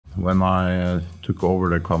When I took over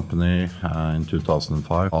the company in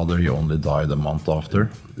 2005, father, he only died a month after.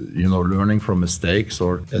 Learning from mistakes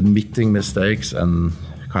or admitting mistakes and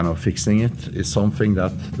kind of fixing it is something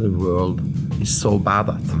that the world is so bad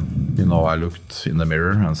at. I looked in the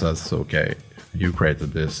mirror and says, okay, you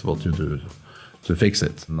created this, what you do to fix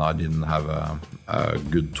it? And I didn't have a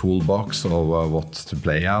good toolbox of what to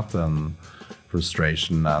play at, and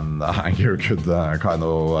frustration and anger could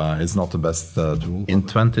it's not the best tool. In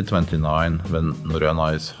 2029, when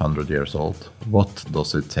Norrøna is 100 years old, what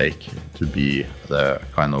does it take to be the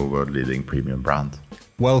kind of world-leading premium brand?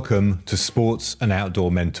 Welcome to Sports and Outdoor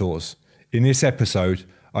Mentors. In this episode,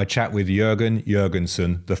 I chat with Jørgen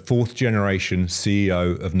Jørgensen, the fourth generation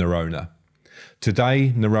CEO of Norrøna.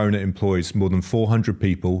 Today, Norrøna employs more than 400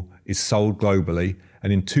 people, is sold globally,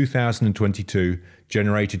 and in 2022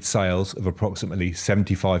 generated sales of approximately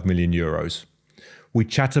 75 million euros. We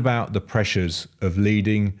chat about the pressures of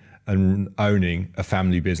leading and owning a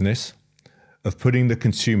family business, of putting the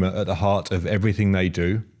consumer at the heart of everything they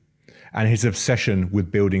do, and his obsession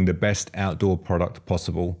with building the best outdoor product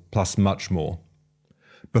possible, plus much more.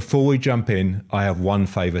 Before we jump in, I have one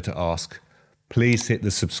favor to ask. Please hit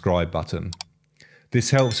the subscribe button.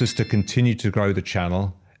 This helps us to continue to grow the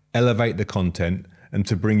channel, elevate the content, and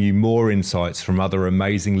to bring you more insights from other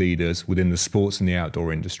amazing leaders within the sports and the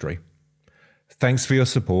outdoor industry. Thanks for your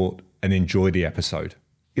support and enjoy the episode.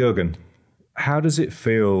 Jørgen, how does it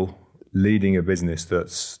feel leading a business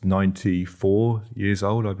that's 94 years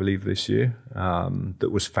old, I believe this year, that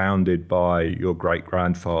was founded by your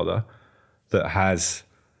great-grandfather, that has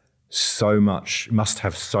so much, must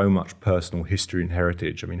have so much personal history and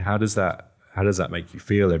heritage? I mean, how does that make you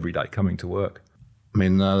feel every day coming to work? I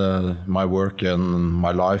mean, my work and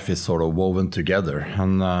my life is sort of woven together,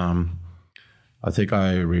 and I think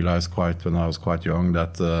I realized when I was quite young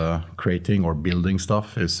that creating or building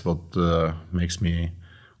stuff is what makes me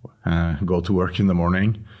go to work in the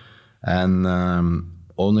morning. And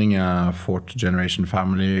owning a fourth generation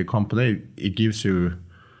family company, it gives you,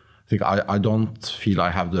 I think I don't feel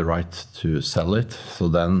I have the right to sell it, so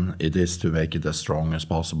then it is to make it as strong as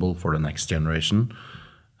possible for the next generation.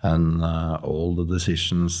 And all the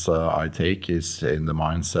decisions I take is in the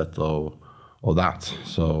mindset of that.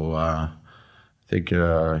 So I think,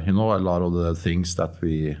 a lot of the things that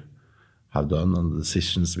we have done and the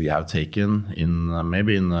decisions we have taken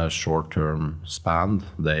maybe in a short-term span,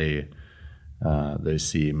 they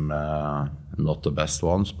seem not the best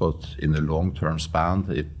ones, but in the long-term span,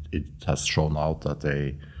 it has shown out that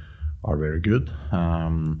they are very good.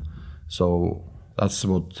 So that's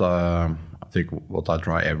what I think what I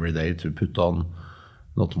try every day to put on,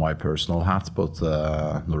 not my personal hat, but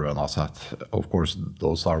Norrøna's hat. Of course,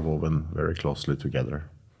 those are woven very closely together.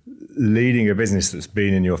 Leading a business that's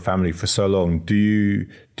been in your family for so long, do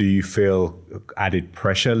you feel added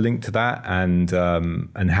pressure linked to that, and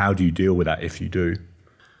how do you deal with that if you do?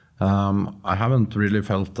 I haven't really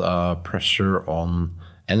felt pressure on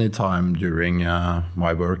any time during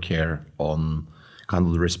my work here on kind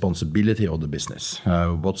of the responsibility of the business.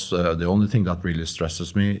 The only thing that really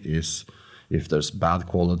stresses me is if there's bad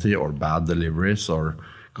quality or bad deliveries or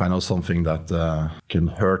kind of something that can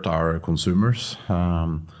hurt our consumers.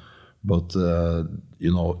 But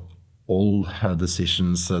all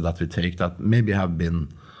decisions that we take that maybe have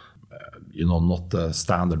been, not the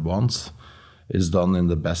standard ones, is done in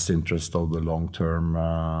the best interest of the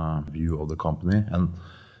long-term view of the company. And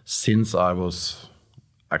since I was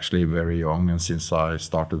actually very young, and since I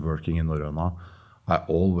started working in Norrøna, I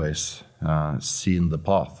always seen the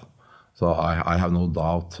path. So I have no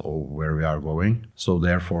doubt of where we are going. So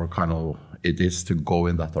therefore, kind of, it is to go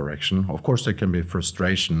in that direction. Of course, there can be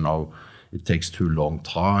frustration of it takes too long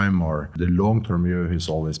time, or the long-term view has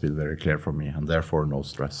always been very clear for me, and therefore no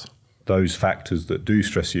stress. Those factors that do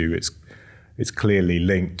stress you, it's clearly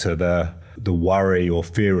linked to the worry or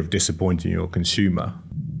fear of disappointing your consumer.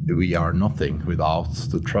 We are nothing without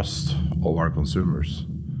the trust of our consumers,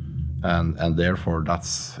 and therefore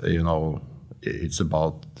that's, it's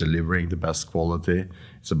about delivering the best quality.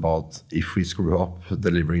 It's about, if we screw up,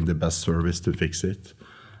 delivering the best service to fix it.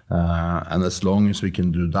 And as long as we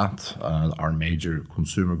can do that, our major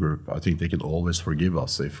consumer group, I think they can always forgive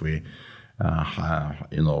us if we,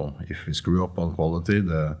 if we screw up on quality,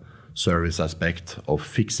 the service aspect of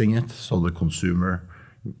fixing it, so the consumer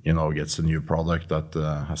gets a new product that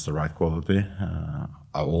has the right quality.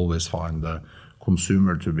 I always find the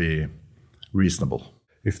consumer to be reasonable.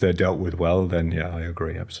 If they're dealt with well, then yeah, I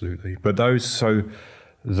agree, absolutely. But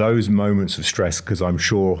those moments of stress, because I'm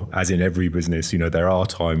sure, as in every business, there are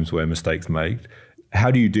times where mistakes made. How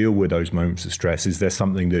do you deal with those moments of stress? Is there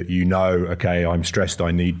something that you know, okay, I'm stressed,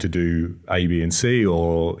 I need to do A, B, and C,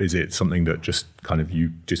 or is it something that just kind of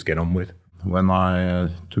you just get on with? When I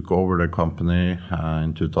took over the company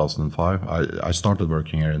in 2005, I started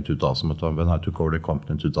working here in 2000, but when I took over the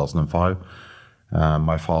company in 2005,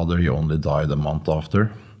 my father, he only died a month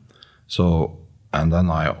after. So, and then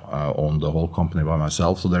I owned the whole company by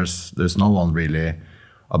myself. So there's no one really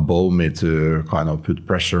above me to kind of put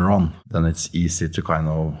pressure on. Then it's easy to kind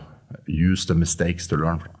of use the mistakes to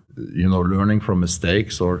learn from. You know, learning from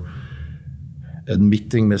mistakes or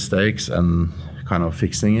admitting mistakes and kind of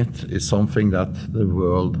fixing it is something that the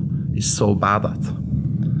world is so bad at.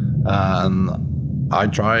 And I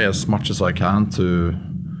try as much as I can to,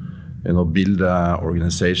 you know, build an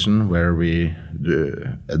organization where we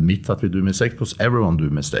admit that we do mistakes, because everyone do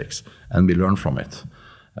mistakes and we learn from it.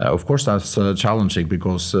 Of course, that's challenging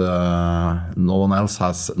because no one else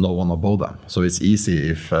has no one above them. So it's easy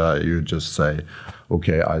if you just say,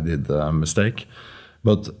 okay, I did a mistake.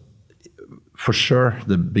 But for sure,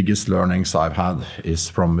 the biggest learnings I've had is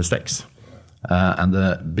from mistakes. And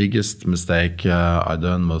the biggest mistake I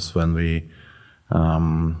done was when we,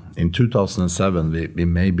 in 2007, we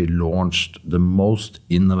maybe launched the most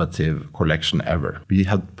innovative collection ever. We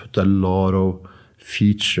had put a lot of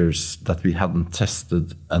features that we hadn't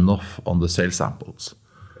tested enough on the sales samples.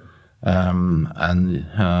 And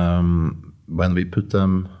when we put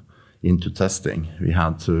them into testing, we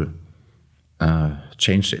had to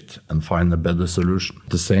change it and find a better solution.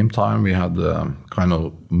 At the same time, we had kind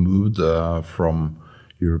of moved from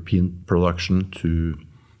European production to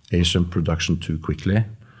Asian production too quickly.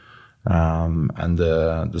 And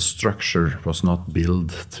the structure was not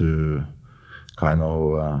built to kind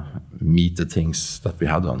of meet the things that we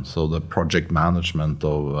had done. So the project management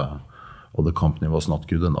of the company was not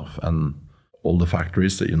good enough. And all the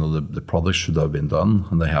factories, you know, the products should have been done,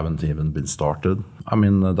 and they haven't even been started. I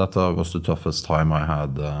mean, that was the toughest time I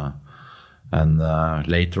had. And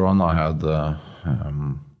later on, I had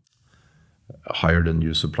hired a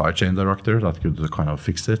new supply chain director that could kind of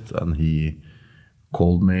fix it. And he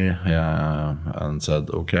called me and said,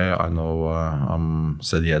 okay, I know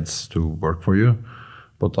said yes to work for you,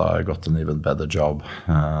 but I got an even better job.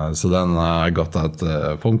 So then I got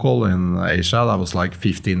that phone call in Asia. That was like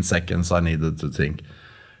 15 seconds I needed to think,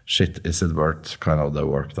 shit, is it worth kind of the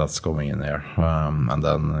work that's going in there? And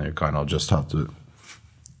then you kind of just have to,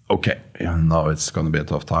 okay, now it's going to be a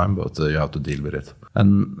tough time, but you have to deal with it.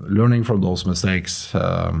 And learning from those mistakes,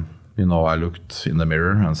 you know, I looked in the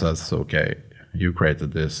mirror and said, okay, you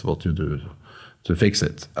created this, what you do to fix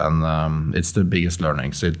it. And it's the biggest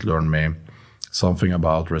learnings. It learned me something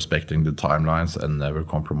about respecting the timelines and never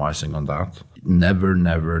compromising on that.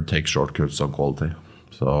 Never take shortcuts on quality.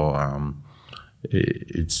 So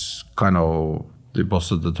it's kind of, it was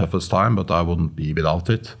the toughest time, but I wouldn't be without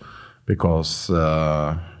it, because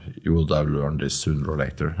you would have learned this sooner or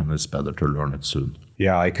later, and it's better to learn it soon.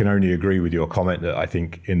 Yeah, I can only agree with your comment that I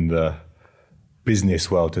think in the business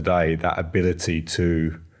world today, that ability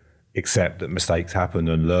to accept that mistakes happen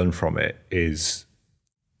and learn from it is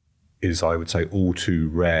I would say all too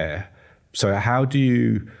rare. So how do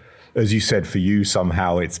you, as you said, for you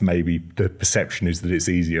somehow it's maybe the perception is that it's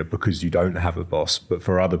easier because you don't have a boss, but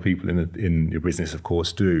for other people in your business, of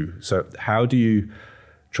course, do. So how do you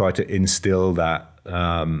try to instill that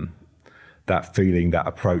that feeling, that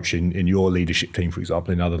approach in your leadership team, for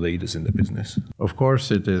example, in other leaders in the business? Of course,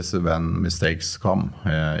 it is when mistakes come.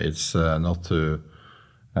 It's not to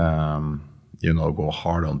you know, go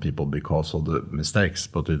hard on people because of the mistakes,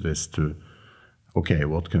 but it is to, okay,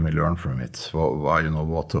 what can we learn from it? Why, you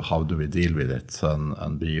know, how do we deal with it,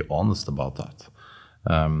 and be honest about that.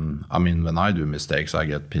 I mean, when I do mistakes, I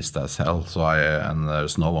get pissed as hell. So and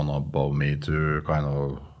there's no one above me to kind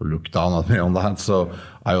of look down at me on that. So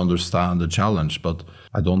I understand the challenge, but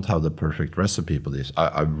I don't have the perfect recipe for this.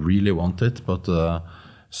 I really want it, but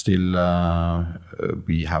still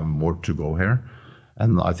we have more to go here.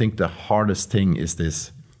 And I think the hardest thing is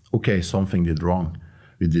this, okay, something did wrong.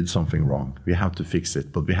 We did something wrong. We have to fix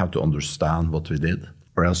it, but we have to understand what we did,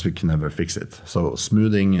 or else we can never fix it. So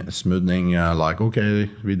smoothing like, okay,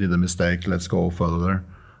 we did a mistake, let's go further.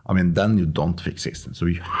 I mean, then you don't fix it. So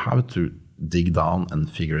you have to dig down and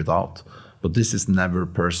figure it out. But this is never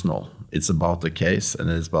personal. It's about the case, and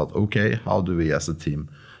it's about, okay, how do we as a team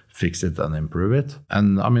fix it and improve it?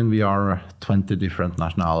 And I mean, we are 20 different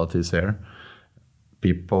nationalities here.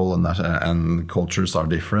 People and cultures are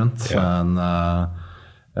different. Yeah.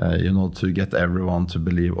 And you know, to get everyone to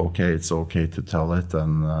believe, okay, it's okay to tell it,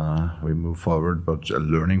 and we move forward, but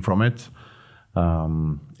learning from it,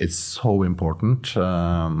 it's so important.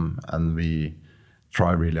 And we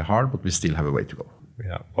try really hard, but we still have a way to go.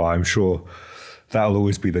 Yeah, well, I'm sure that'll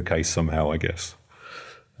always be the case somehow, I guess.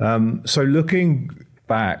 So looking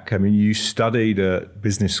back, I mean, you studied at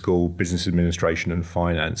business school, business administration and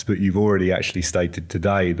finance, but you've already actually stated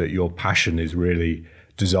today that your passion is really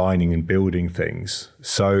designing and building things.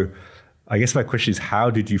 So I guess my question is, how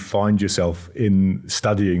did you find yourself in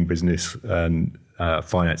studying business and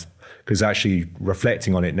finance? Because actually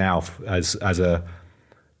reflecting on it now as a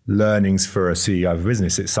learnings for a CEO of a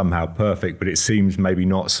business, it's somehow perfect, but it seems maybe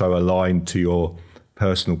not so aligned to your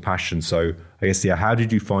personal passion. So I guess, yeah, how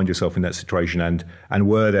did you find yourself in that situation? And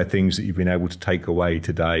were there things that you've been able to take away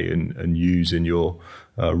today and use in your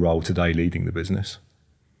role today leading the business?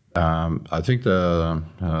 I think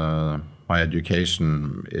my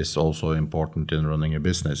education is also important in running a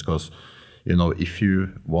business, because, you know, if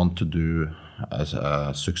you want to do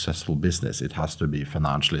a successful business, it has to be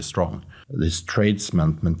financially strong. This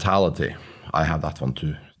tradesman mentality, I have that one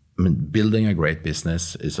too. I mean, building a great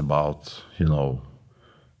business is about, you know,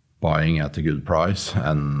 buying at a good price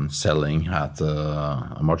and selling at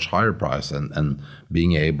a much higher price, and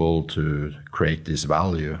being able to create this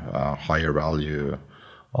value, higher value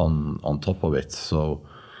on top of it. So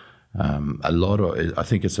I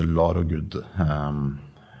think it's a lot of good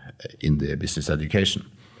in the business education.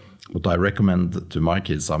 What I recommend to my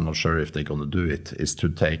kids, I'm not sure if they're going to do it, is to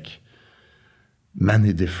take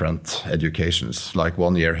many different educations, like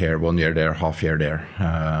 1 year here, 1 year there, half year there.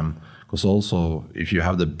 Because also, if you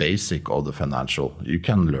have the basic of the financial, you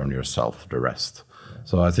can learn yourself the rest.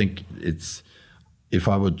 So I think if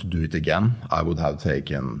I were to do it again, I would have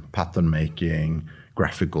taken pattern making,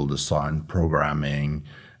 graphical design, programming,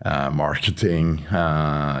 marketing,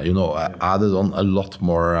 you know, added on a lot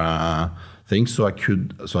more things, so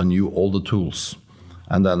I knew all the tools,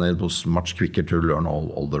 and then it was much quicker to learn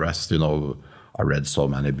all the rest. You know, I read so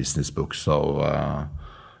many business books, so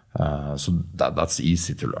that's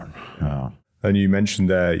easy to learn. And you mentioned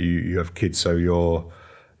there you have kids, so you're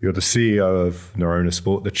the CEO of Norrøna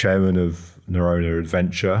Sport, the chairman of Norrøna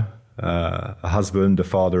Adventure, a husband, a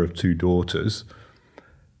father of 2 daughters.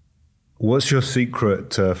 What's your secret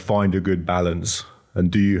to find a good balance?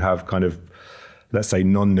 And do you have kind of, let's say,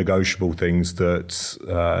 non-negotiable things that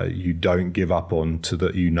you don't give up on,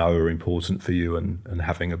 that you know are important for you, and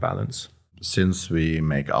having a balance? Since we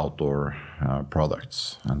make outdoor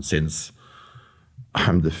products, and since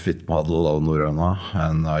I'm the fit model of Norrøna,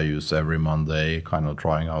 and I use every Monday kind of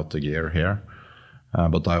trying out the gear here,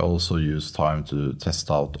 but I also use time to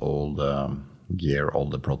test out all the gear, all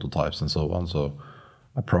the prototypes and so on. So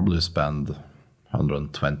I probably spend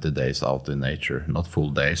 120 days out in nature, not full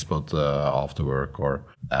days, but after work or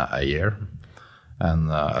a year.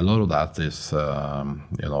 And a lot of that is,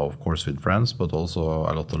 you know, of course with friends, but also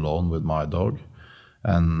a lot alone with my dog.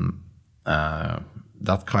 And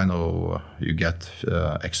that kind of, you get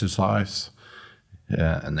exercise.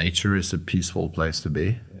 Nature is a peaceful place to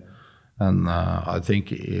be. Yeah. And I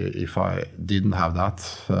think if I didn't have that,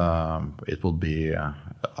 it would be,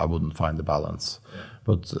 I wouldn't find the balance. Yeah.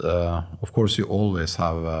 But of course you always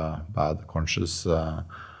have bad conscience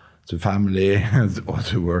to family, or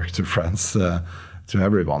to work, to friends, to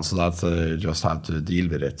everyone. So that you just have to deal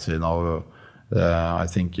with it. You know, I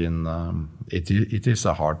think it is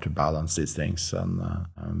hard to balance these things, and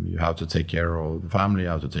you have to take care of the family, you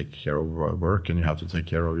have to take care of work, and you have to take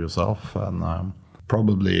care of yourself. And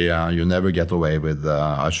probably you never get away with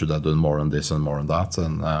I should have done more on this and more on that,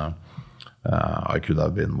 and I could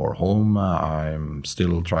have been more home. I'm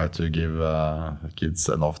still try to give kids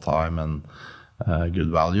enough time and good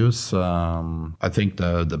values. I think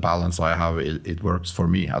the balance I have, it works for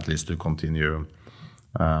me, at least, to continue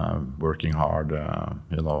working hard,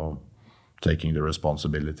 you know, taking the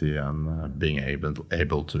responsibility, and being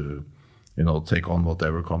able to, you know, take on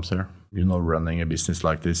whatever comes here. You know, running a business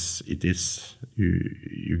like this, it is,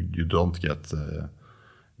 you don't get,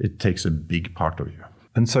 it takes a big part of you.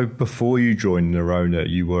 And so before you joined Norrøna,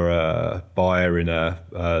 you were a buyer in a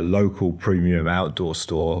local premium outdoor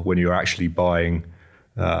store, when you were actually buying,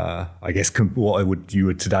 I guess, what you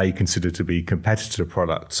would today consider to be competitor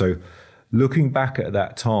products. So looking back at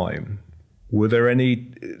that time, were there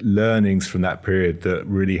any learnings from that period that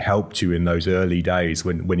really helped you in those early days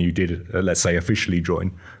when you did, let's say, officially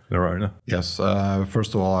join Norrøna? Yes.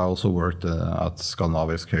 First of all, I also worked at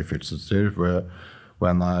Skandinavisk Høyfjellsutstyr, where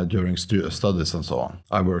during studies and so on.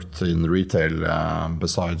 I worked in retail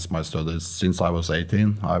besides my studies. Since I was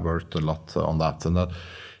 18, I worked a lot on that. And that,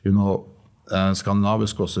 you know,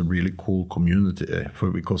 Skandinavisk was a really cool community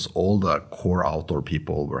because all the core outdoor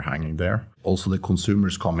people were hanging there. Also, the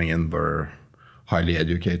consumers coming in were highly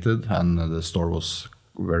educated, and the store was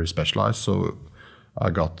very specialized. So I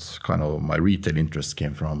got kind of my retail interest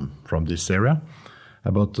came from this area.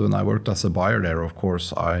 But when I worked as a buyer there, of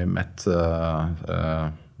course, I met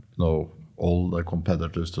all the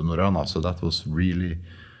competitors to Norrøna, so that was really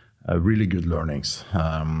good learnings.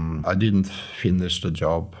 I didn't finish the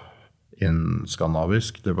job in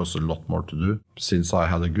Skandinavisk. There was a lot more to do. Since I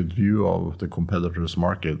had a good view of the competitors'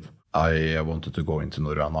 market, I wanted to go into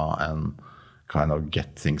Norrøna and kind of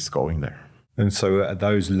get things going there. And so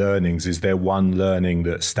those learnings, is there one learning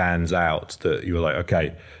that stands out that you were like,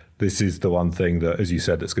 okay, this is the one thing that, as you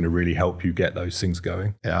said, that's going to really help you get those things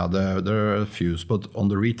going? Yeah, there are a few, but on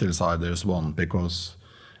the retail side, there's one, because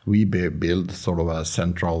we build sort of a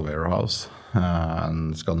central warehouse,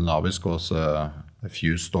 and Skandinavisk was a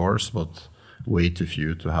few stores, but way too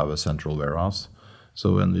few to have a central warehouse.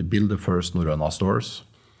 So when we build the first Norrøna stores,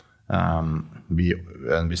 we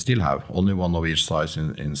still have only one of each size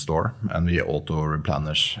in store, and we auto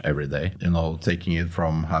replenish every day. Taking it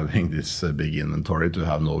from having this big inventory to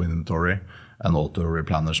have no inventory, and auto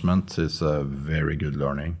replenishment is a very good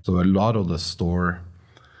learning. So a lot of the store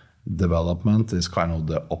development is kind of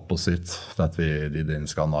the opposite that we did in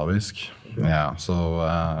Skandinavisk. Yeah,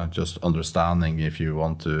 so just understanding, if you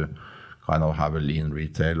want to kind of have a lean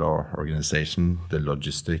retail or organization, the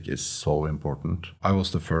logistic is so important. I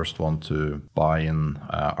was the first one to buy in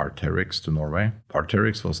Arc'teryx to Norway.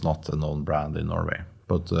 Arc'teryx was not a known brand in Norway,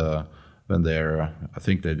 but when I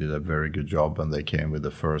think they did a very good job when they came with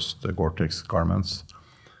the first Gore-Tex garments.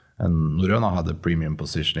 And Norrøna had a premium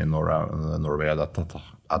position in Norway at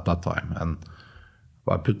that time. And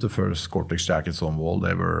I put the first Gore-Tex jackets on wall.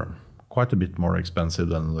 They were quite a bit more expensive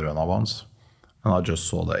than Norrøna ones. And I just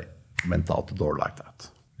saw they went out the door like that.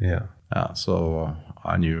 Yeah. So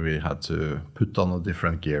I knew we had to put on a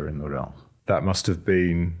different gear in Norrøna. That must have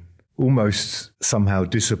been almost somehow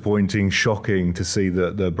disappointing, shocking to see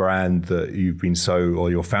that the brand that you've been or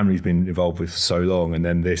your family's been involved with for so long, and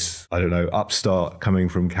then this, I don't know, upstart coming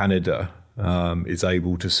from Canada is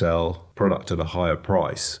able to sell product at a higher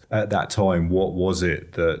price. At that time, what was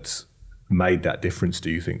it that made that difference, do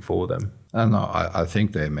you think, for them? I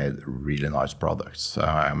think they made really nice products.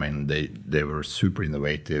 I mean, they were super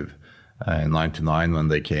innovative. In '99, when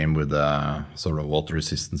they came with sort of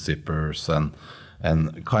water-resistant zippers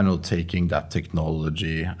and kind of taking that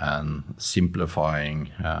technology and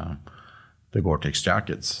simplifying the Gore-Tex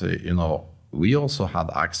jackets. We also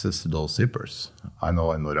had access to those zippers, I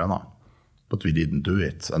know, in Norrøna, but we didn't do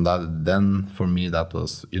it. And then for me, that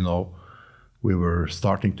was, we were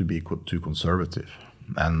starting to be too conservative.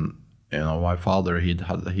 And my father, he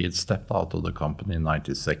had stepped out of the company in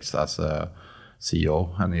 '96 as a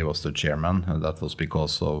CEO, and he was the chairman, and that was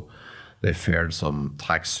because they feared some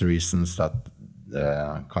tax reasons that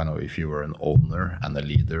kind of, if you were an owner and a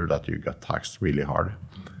leader, that you got taxed really hard.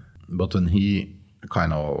 But when he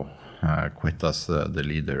kind of quit as the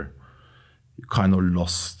leader, you kind of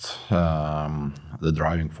lost the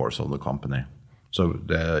driving force of the company. So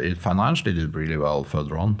it financially did really well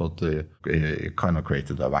further on, but it kind of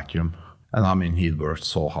created a vacuum. And I mean, he'd worked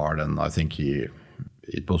so hard, and I think it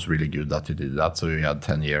was really good that he did that. So he had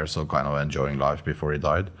 10 years of kind of enjoying life before he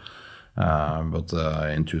died. But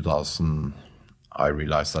in 2000, I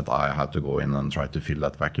realized that I had to go in and try to fill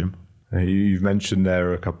that vacuum. You've mentioned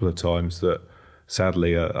there a couple of times that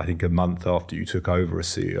sadly, I think a month after you took over as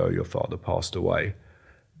CEO, your father passed away.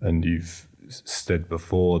 And you've said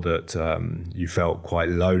before that you felt quite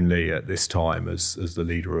lonely at this time as the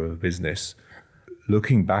leader of a business.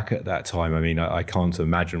 Looking back at that time, I mean, I can't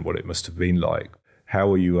imagine what it must have been like. How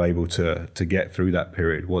were you able to get through that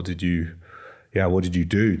period? What did you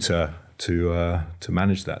do to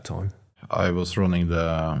manage that time? I was running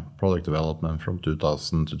the product development from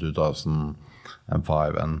 2000 to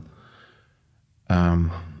 2005, and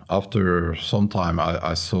after some time,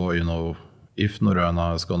 I saw, if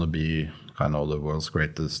Norrøna is going to be kind of the world's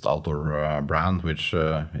greatest outdoor brand, which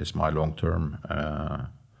is my long-term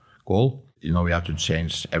goal, we have to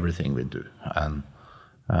change everything we do. And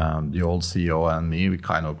the old CEO and me, we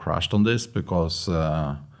kind of crashed on this because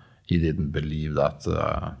he didn't believe that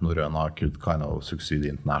Norrøna could kind of succeed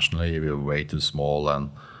internationally. We were way too small,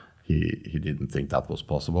 and he didn't think that was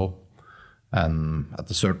possible. And at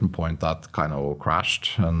a certain point, that kind of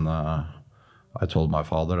crashed, and I told my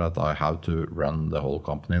father that I have to run the whole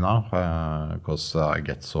company now because I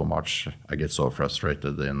get so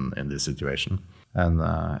frustrated in this situation. And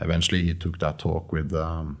eventually, he took that talk with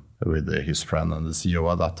his friend and the CEO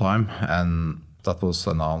at that time, and that was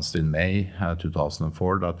announced in May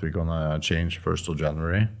 2004 that we're gonna change 1st of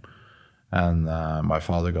January. And my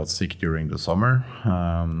father got sick during the summer,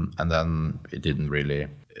 and then it didn't really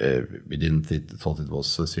we didn't thought it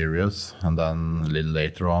was serious. And then a little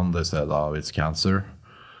later on, they said, oh, it's cancer.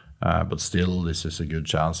 But still, this is a good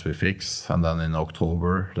chance we fix. And then in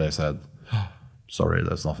October, they said, sorry,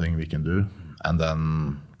 there's nothing we can do. And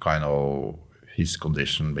then kind of his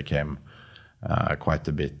condition became quite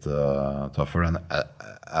a bit tougher. And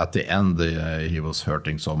at the end, he was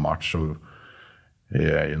hurting so much. So,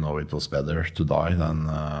 yeah, you know, it was better to die than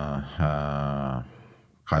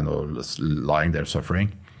kind of lying there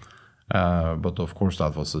suffering. But of course,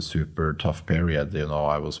 that was a super tough period. You know,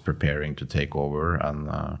 I was preparing to take over.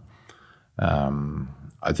 And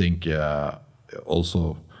I think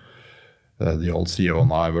also the old CEO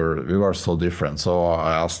and I were so different. So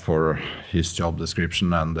I asked for his job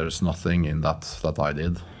description, and there's nothing in that I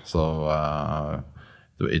did. So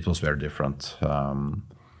it was very different.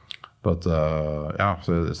 But yeah,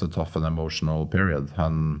 so it's a tough and emotional period.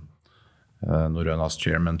 And Norrøna's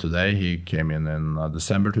chairman today, he came in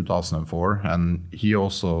December 2004, and he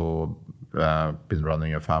also been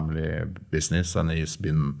running a family business, and he's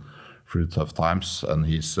been through tough times, and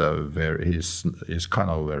he's kind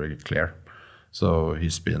of very clear. So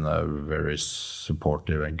he's been a very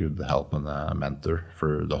supportive and good help and a mentor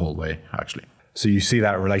for the whole way, actually. So you see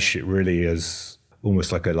that relationship really as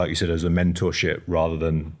almost like you said, as a mentorship rather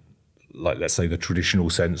than, like, let's say, the traditional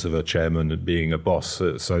sense of a chairman being a boss.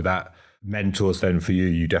 So that mentors then for you,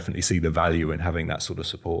 you definitely see the value in having that sort of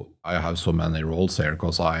support. I have so many roles here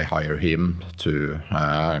because I hire him to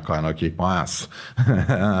kind of kick my ass.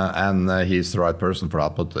 And he's the right person for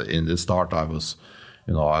that. But in the start, I was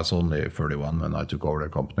only 31 when I took over the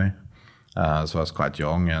company. So I was quite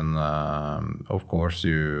young, and of course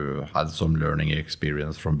you had some learning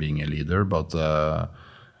experience from being a leader, but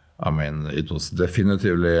I mean, it was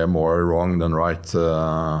definitively more wrong than right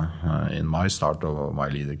in my start of my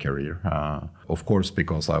leader career. Of course,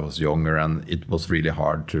 because I was younger, and it was really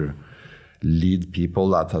hard to lead people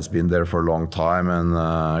that has been there for a long time, and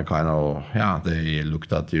kind of, yeah, they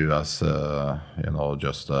looked at you as,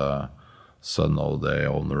 just a son of the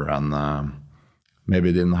owner, and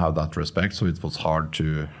maybe didn't have that respect, so it was hard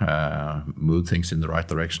to move things in the right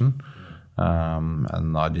direction.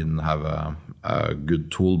 And I didn't have a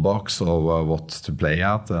good toolbox of what to play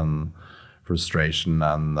at, and frustration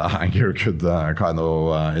and anger could kind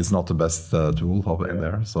of, it's not the best tool in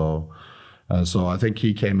there. So I think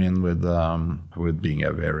he came in with being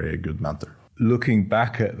a very good mentor. Looking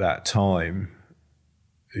back at that time,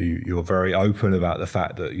 you're very open about the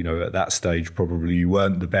fact that, at that stage, probably you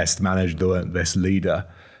weren't the best manager, you weren't the best leader.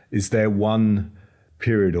 Is there one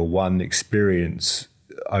period or one experience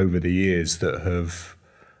over the years that have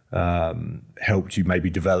helped you maybe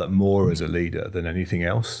develop more as a leader than anything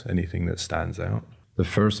else? Anything that stands out? The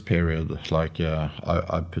first period,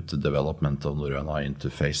 I put the development of Norrøna into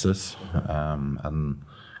phases, and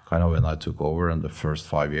kind of when I took over in the first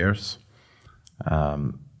 5 years,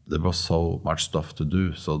 there was so much stuff to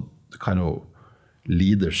do. So the kind of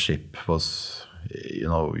leadership was,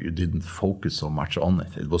 you didn't focus so much on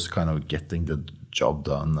it. It was kind of getting the job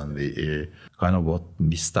done, and we kind of what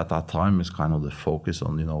missed at that time is kind of the focus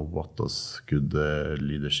on, what does good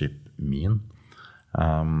leadership mean?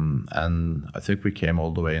 And I think we came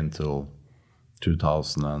all the way until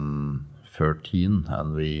 2013,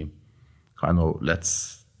 and we kind of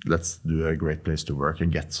let's do a great place to work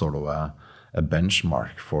and get sort of a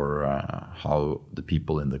benchmark for how the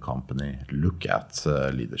people in the company look at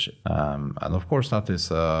leadership. And of course that is,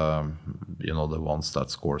 the ones that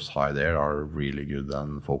scores high there are really good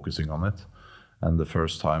and focusing on it. And the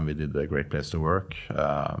first time we did a great place to work,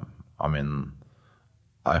 I mean,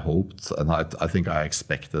 I hoped, and I think I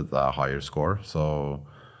expected a higher score. So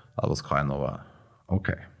that was kind of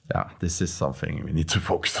okay, yeah, this is something we need to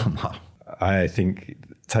focus on now. I think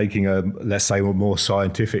taking let's say, a more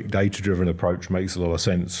scientific, data-driven approach makes a lot of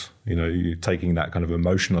sense. You're taking that kind of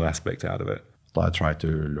emotional aspect out of it. What I try to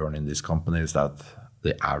learn in this company is that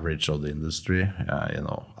the average of the industry, I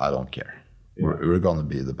don't care. Yeah. We're going to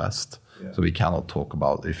be the best. Yeah. So we cannot talk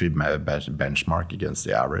about, if we benchmark against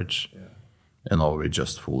the average, we're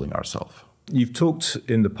just fooling ourselves. You've talked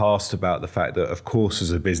in the past about the fact that, of course,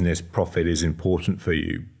 as a business, profit is important for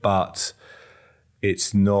you, but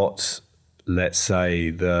it's not, let's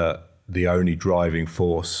say, the only driving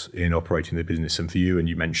force in operating the business. And for you, and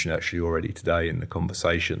you mentioned actually already today in the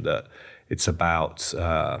conversation, that it's about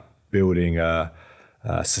building a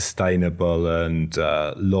sustainable and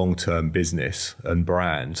long-term business and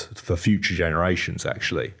brand for future generations,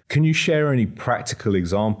 actually. Can you share any practical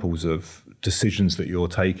examples of decisions that you're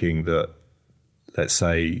taking that, let's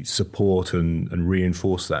say, support and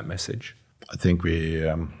reinforce that message? I think we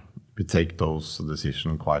we take those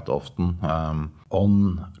decisions quite often.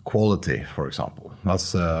 On quality, for example,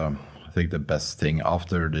 that's I think the best thing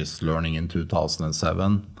after this learning in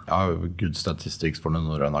 2007. I have good statistics for the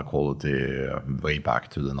Norrøna quality way back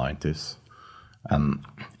to the 90s. And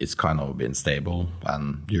it's kind of been stable.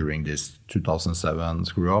 And during this 2007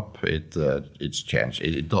 screw up, it's changed.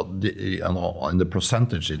 In the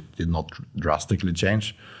percentage, it did not drastically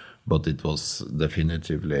change, but it was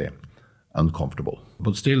definitively uncomfortable.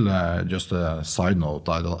 But still, just a side note,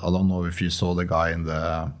 I don't know if you saw the guy in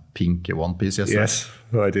the pink one piece yesterday. Yes,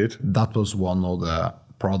 I did. That was one of the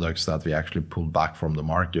products that we actually pulled back from the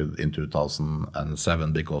market in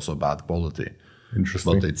 2007 because of bad quality.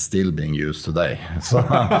 Interesting. But it's still being used today.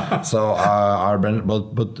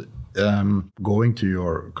 Going to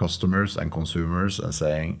your customers and consumers and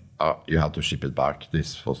saying, you have to ship it back,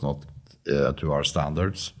 this was not to our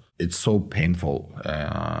standards. It's so painful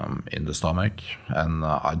in the stomach, and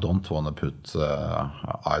I don't want to put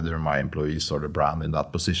either my employees or the brand in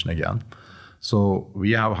that position again. So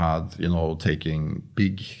we have had, taking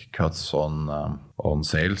big cuts on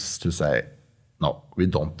sales to say, no, we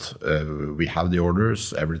don't. We have the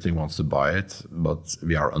orders, everything wants to buy it, but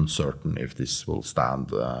we are uncertain if this will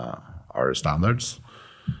stand our standards.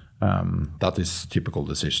 That is typical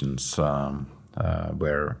decisions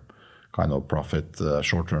where kind of profit,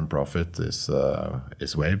 short-term profit is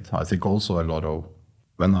waived. I think also a lot of,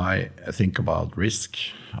 when I think about risk,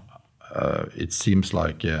 it seems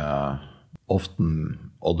like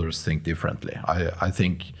often others think differently. I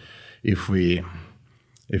think if we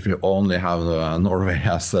only have Norway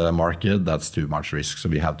as a market, that's too much risk, so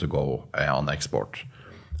we have to go on export.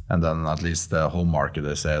 And then at least the home market,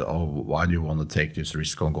 they said, oh, why do you want to take this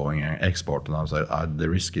risk on going export? And I was like, the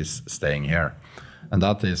risk is staying here. And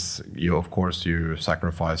that is, of course, you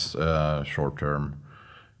sacrifice short-term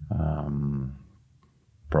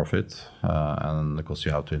profit, and because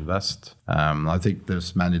you have to invest. I think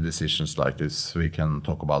there's many decisions like this. We can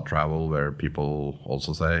talk about travel, where people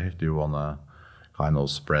also say, do you want to kind of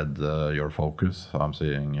spread your focus? I'm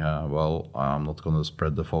saying, well, I'm not going to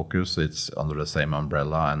spread the focus. It's under the same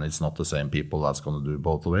umbrella, and it's not the same people that's going to do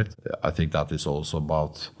both of it. I think that is also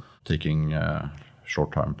about taking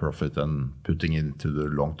short-term profit and putting it into the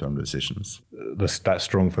long-term decisions. That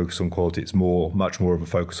strong focus on quality, it's much more of a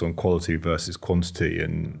focus on quality versus quantity.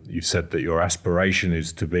 And you said that your aspiration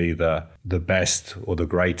is to be the best or the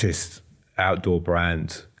greatest outdoor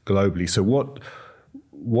brand globally. So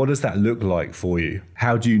what does that look like for you?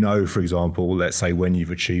 How do you know, for example, let's say when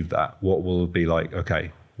you've achieved that, what will it be like,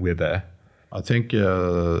 okay, we're there? I think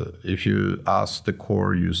if you ask the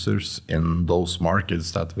core users in those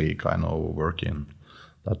markets that we kind of work in,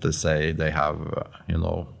 that they say they have,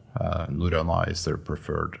 Norrøna is their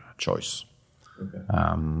preferred choice. Okay.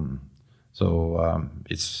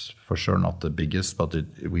 It's for sure not the biggest, but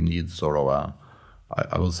we need sort of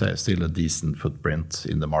I would say still a decent footprint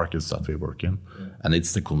in the markets that we work in. Yeah. And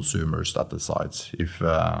it's the consumers that decides. If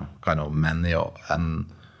kind of many, and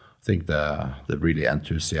I think the really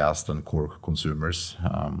enthusiast and core consumers,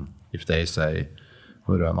 if they say,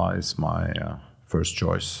 Norrøna is my first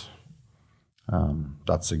choice,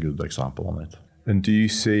 that's a good example on it. And do you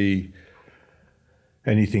see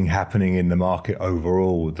anything happening in the market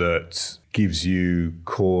overall that gives you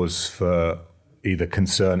cause for either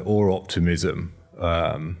concern or optimism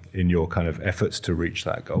in your kind of efforts to reach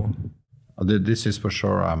that goal? This is for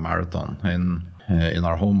sure a marathon. In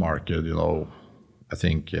our home market, I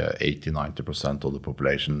think 80-90% of the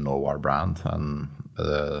population know our brand, and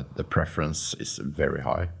the preference is very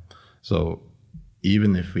high. So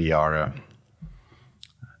even if we are,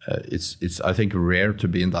 it's I think rare to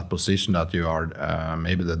be in that position that you are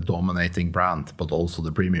maybe the dominating brand, but also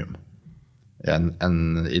the premium.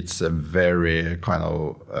 And it's a very kind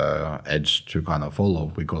of edge to kind of follow,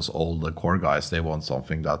 because all the core guys, they want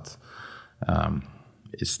something that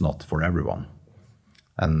is not for everyone.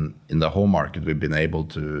 And in the home market, we've been able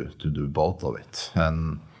to do both of it.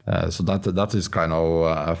 And so that is kind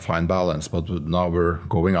of a fine balance. But now we're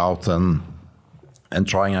going out and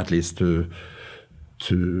trying at least to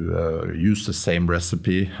use the same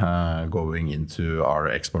recipe going into our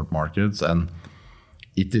export markets. And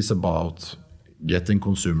it is about getting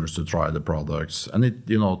consumers to try the products, and it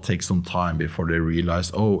takes some time before they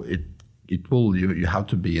realize, you have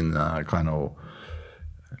to be in a kind of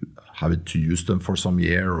have to use them for some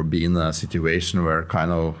year, or be in a situation where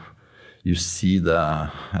kind of you see the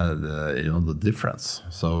difference.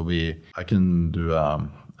 So I can do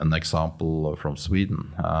an example from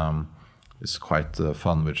Sweden. It's quite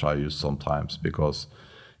fun, which I use sometimes, because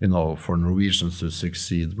for Norwegians to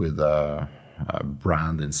succeed with a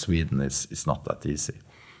brand in Sweden is not that easy.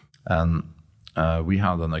 And we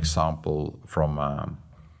had an example from a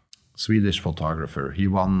Swedish photographer. He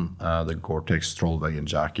won the Gore-Tex Trollveggen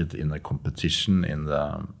jacket in a competition in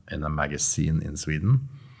a magazine in Sweden.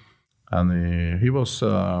 And he was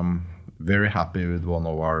very happy with one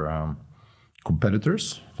of our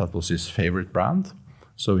competitors. That was his favorite brand.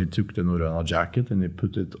 So he took the Norrøna jacket and he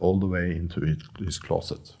put it all the way into his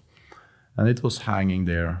closet. And it was hanging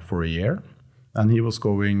there for a year. And he was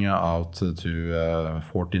going out to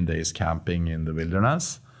 14 days camping in the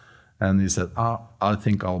wilderness. And he said, I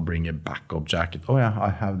think I'll bring a backup jacket. Oh yeah, I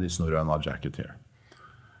have this Norrøna jacket here.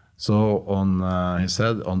 So he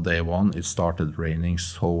said on day one, it started raining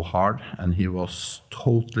so hard and he was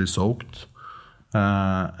totally soaked.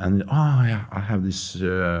 And yeah, I have this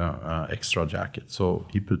extra jacket. So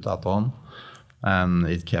he put that on and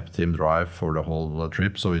it kept him dry for the whole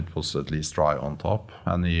trip. So it was at least dry on top.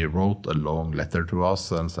 And he wrote a long letter to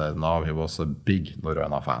us and said now he was a big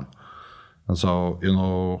Norrøna fan. And so,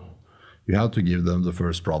 you have to give them the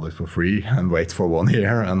first product for free and wait for 1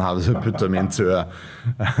 year and have to put them into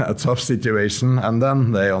a tough situation, and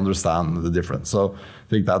then they understand the difference. So I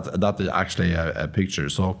think that is actually a picture.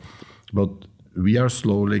 So, but we are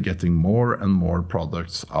slowly getting more and more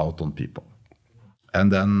products out on people.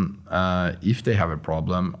 And then if they have a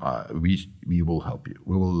problem, we will help you.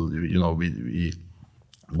 We will, we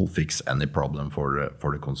will fix any problem for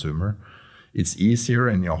the consumer. It's easier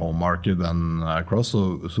in your home market than across.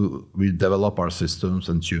 So we develop our systems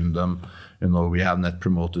and tune them. We have Net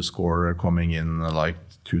Promoter Score coming in like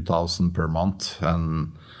 2,000 per month,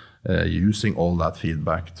 and using all that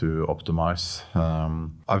feedback to optimize.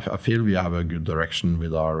 I feel we have a good direction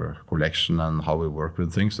with our collection and how we work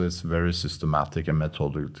with things. So it's very systematic and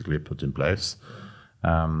methodically put in place.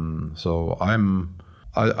 So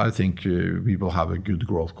I think we will have a good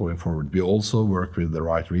growth going forward. We also work with the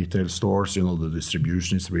right retail stores. The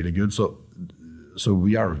distribution is really good. So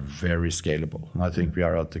we are very scalable. And I think we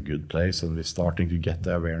are at a good place, and we're starting to get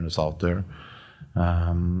the awareness out there. But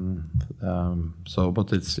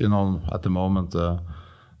it's, at the moment, the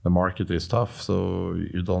market is tough. So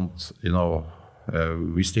you don't,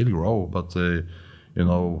 we still grow, but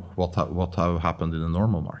what have happened in the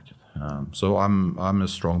normal market. So I'm a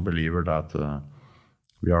strong believer that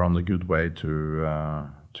we are on a good way to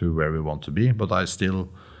where we want to be, but I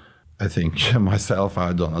think myself,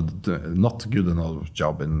 I've done a not good enough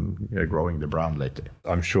job in growing the brand lately.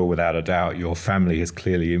 I'm sure without a doubt your family has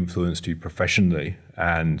clearly influenced you professionally,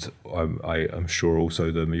 and I'm sure also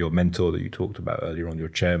your mentor that you talked about earlier on, your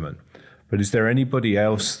chairman. But is there anybody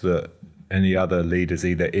else any other leaders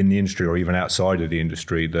either in the industry or even outside of the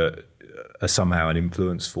industry that are somehow an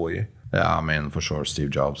influence for you? Yeah, for sure,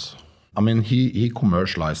 Steve Jobs. He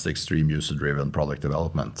commercialized extreme user-driven product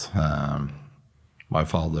development. My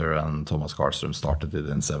father and Thomas Carlström started it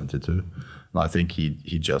in 1972. And I think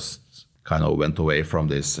he just kind of went away from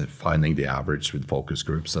this, finding the average with focus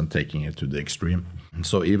groups and taking it to the extreme.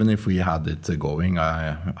 So even if we had it going,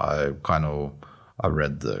 I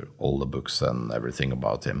read all the books and everything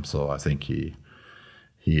about him. So I think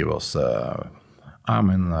he was a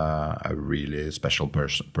really special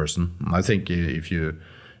person. I think if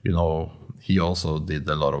he also did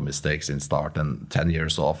a lot of mistakes in start and 10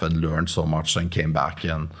 years off and learned so much and came back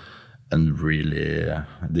and really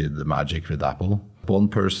did the magic with Apple. One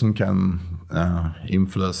person can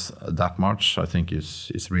influence that much, I think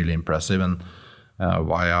is really impressive. And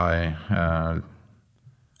why I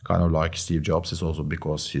kind of like Steve Jobs is also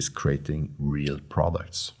because he's creating real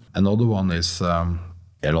products. Another one is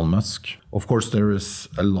Elon Musk. Of course, there is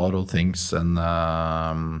a lot of things, and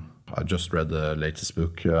I just read the latest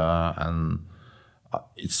book, and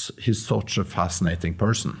he's such a fascinating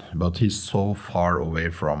person, but he's so far away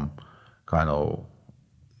from kind of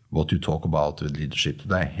what you talk about with leadership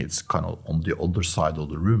today. It's kind of on the other side of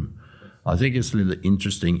the room. I think it's a little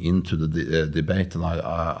interesting into the debate, and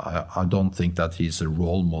I don't think that he's a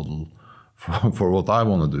role model for what I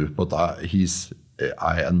want to do, but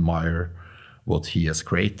I admire what he has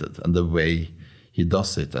created and the way he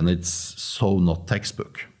does it, and it's so not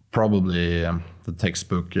textbook. Probably the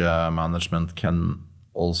textbook management can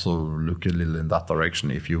also look a little in that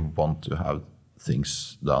direction if you want to have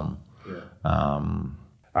things done. Yeah.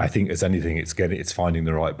 I think as anything, it's finding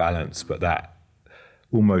the right balance, but that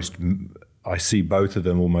almost, I see both of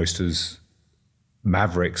them almost as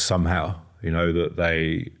mavericks somehow, that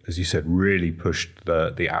they, as you said, really pushed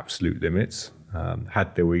the absolute limits,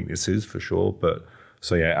 had their weaknesses for sure, but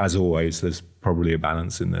so yeah, as always, there's probably a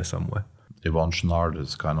balance in there somewhere. Yvon Chouinard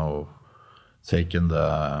has kind of taken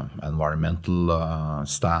the environmental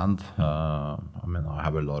stand. I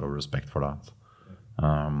have a lot of respect for that.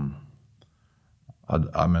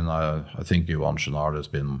 I think Johan Chenard has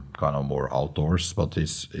been kind of more outdoors, but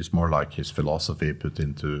it's more like his philosophy put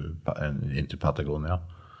into Patagonia.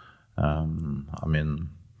 I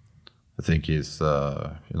think he's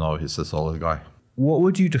he's a solid guy. What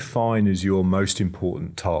would you define as your most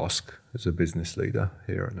important task as a business leader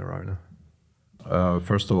here at Norrøna?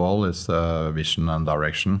 First of all, it's vision and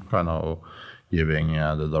direction, kind of giving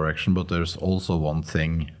the direction. But there's also one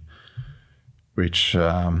thing which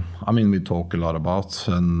we talk a lot about,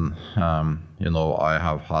 and I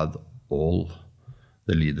have had all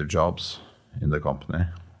the leader jobs in the company,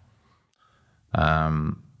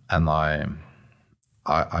 and I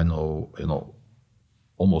know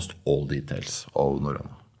almost all details of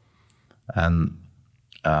Norrøna, and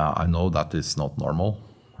I know that is not normal,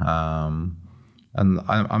 and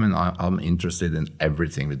I'm interested in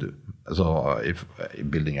everything we do. So if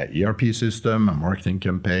building an ERP system, a marketing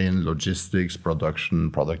campaign, logistics, production,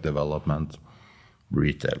 product development,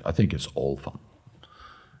 retail, I think it's all fun.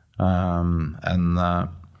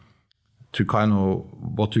 To kind of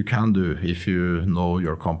what you can do if you know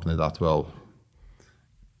your company that well,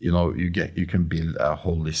 you can build a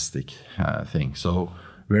holistic thing. So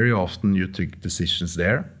very often you take decisions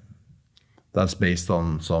there that's based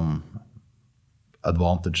on some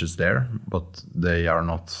advantages there, but they are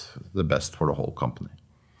not the best for the whole company.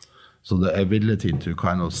 So the ability to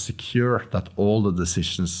kind of secure that all the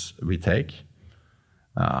decisions we take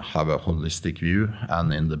have a holistic view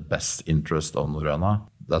and in the best interest of Norrøna,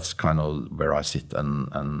 that's kind of where I sit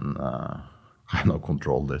and kind of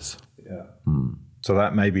control this. Yeah. So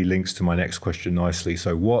that maybe links to my next question nicely.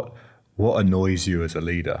 So what annoys you as a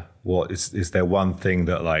leader? What is there one thing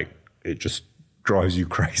that it just drives you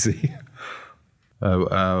crazy?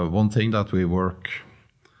 One thing that we work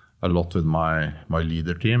a lot with my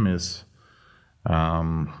leader team is,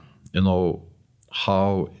 how,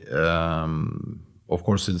 of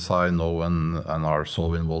course, since I know and are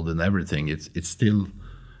so involved in everything, it's still,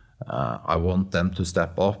 I want them to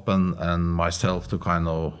step up and myself to kind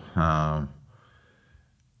of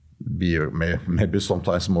be maybe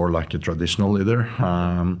sometimes more like a traditional leader,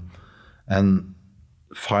 and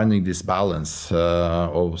finding this balance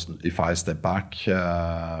of if I step back,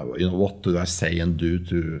 what do I say and do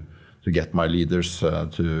to get my leaders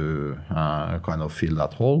to kind of fill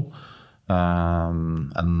that hole.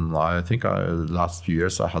 And I think last few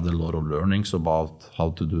years I had a lot of learnings about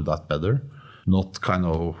how to do that better. Not kind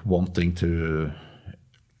of wanting to,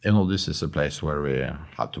 this is a place where we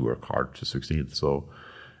have to work hard to succeed. So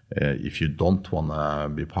if you don't want to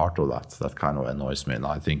be part of that, that kind of annoys me. And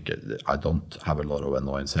I think I don't have a lot of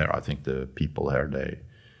annoyance here. I think the people here,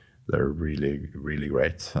 they're really, really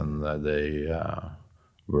great, and they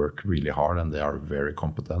work really hard, and they are very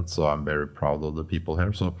competent. So I'm very proud of the people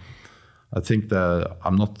here. So I think that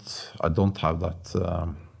I don't have that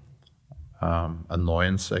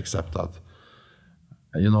annoyance, except that,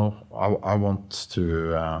 I want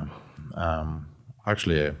to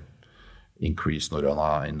actually increase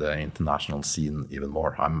Norrøna in the international scene even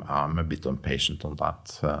more. I'm a bit impatient on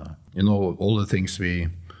that. All the things we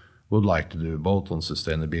would like to do, both on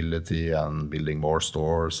sustainability and building more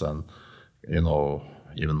stores, and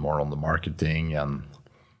even more on the marketing and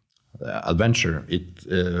adventure.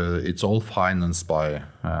 It's all financed by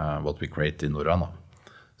what we create in Norrøna.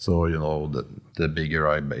 So the bigger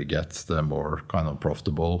I get, the more kind of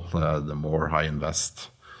profitable, the more I invest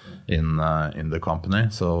in the company.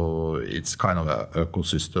 So it's kind of an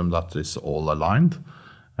ecosystem that is all aligned,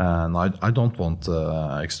 and I don't want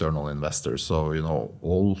external investors. So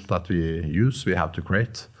all that we use, we have to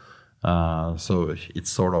create. So it's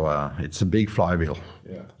sort of it's a big flywheel.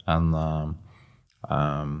 Yeah. And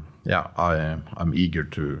I'm eager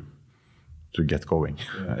to get going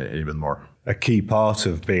even more. A key part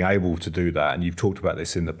of being able to do that, and you've talked about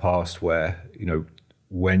this in the past, where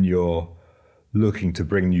when you're looking to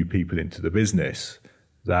bring new people into the business,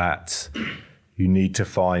 that you need to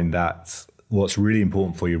find that what's really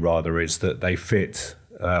important for you rather is that they fit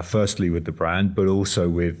firstly with the brand, but also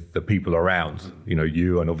with the people around,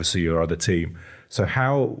 you and obviously your other team. So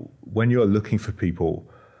when you're looking for people,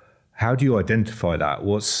 how do you identify that?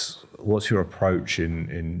 What's your approach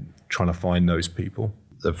in trying to find those people?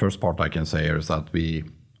 The first part I can say here is that I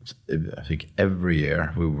think every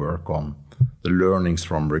year we work on the learnings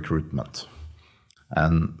from recruitment.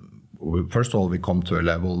 And first of all, we come to a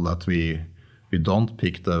level that we don't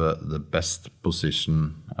pick the best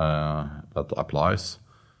position that applies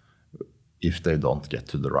if they don't get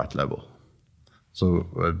to the right level. So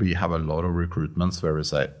we have a lot of recruitments where we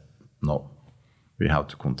say, no, we have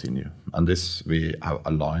to continue. And this we have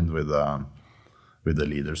aligned with the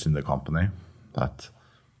leaders in the company, that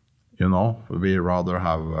you know, we rather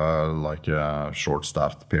have like a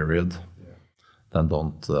short-staffed period than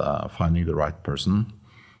don't finding the right person.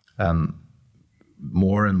 And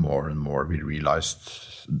more and more, we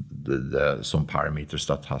realized some parameters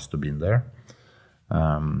that has to be in there.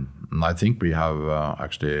 And I think we have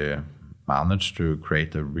actually managed to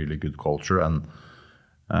create a really good culture. And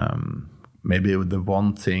maybe the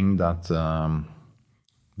one thing that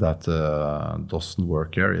doesn't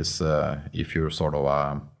work here is if you're sort of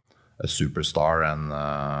a superstar and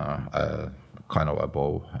kind of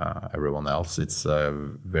above everyone else, it's a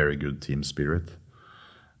very good team spirit.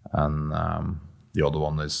 And the other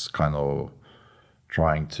one is kind of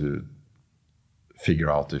trying to figure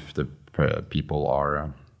out if the people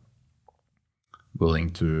are willing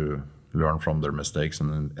to learn from their mistakes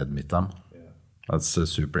and admit them. Yeah. That's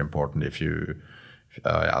super important. If you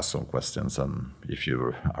ask some questions and if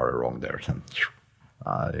you are wrong there, then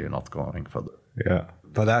you're not going further. Yeah,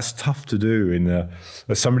 but that's tough to do.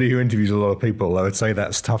 As somebody who interviews a lot of people, I would say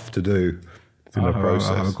that's tough to do in the process.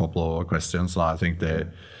 I have a couple of questions. I think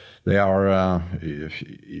they are,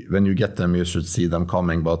 when you get them, you should see them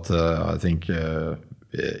coming. But I think, you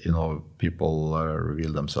know, people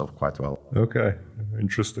reveal themselves quite well. Okay,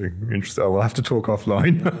 interesting. We'll have to talk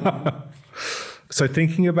offline. So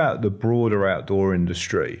thinking about the broader outdoor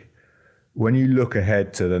industry, when you look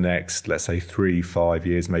ahead to the next, let's say 3-5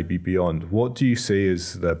 years, maybe beyond, what do you see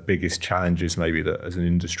as the biggest challenges maybe that as an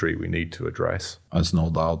industry we need to address? There's no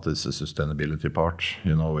doubt it's the sustainability part.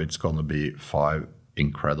 You know, it's going to be 5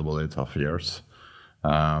 incredibly tough years.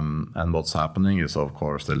 And what's happening is, of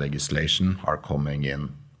course, the legislation are coming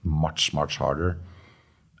in much harder.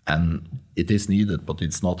 And it is needed, but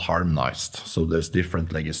it's not harmonized. So there's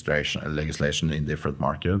different legislation in different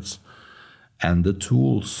markets. And the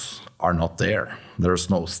tools are not there. There's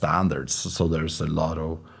no standards. So there's a lot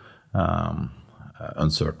of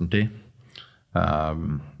uncertainty.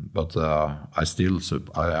 But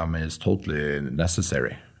I mean, it's totally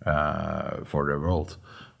necessary for the world.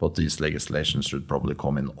 But these legislations should probably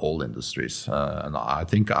come in all industries. And I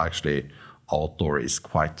think actually outdoor is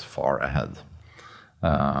quite far ahead.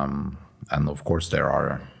 And of course, there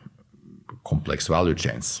are complex value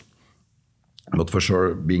chains. But for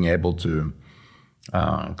sure, being able to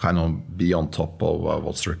kind of be on top of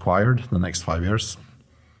what's required the next 5 years,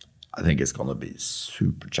 I think it's going to be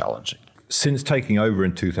super challenging. Since taking over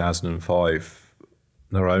in 2005,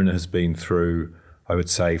 Norrøna has been through, I would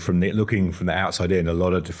say, looking from the outside in, a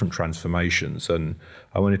lot of different transformations. And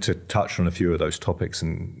I wanted to touch on a few of those topics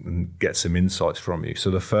and get some insights from you. So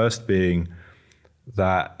the first being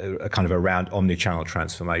that kind of around omni-channel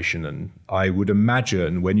transformation. And I would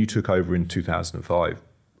imagine when you took over in 2005,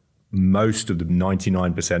 most of the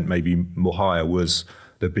 99%, maybe more higher, was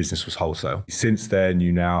the business was wholesale. Since then,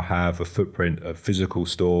 you now have a footprint of physical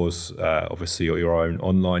stores, obviously your own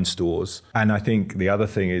online stores. And I think the other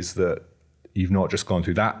thing is that you've not just gone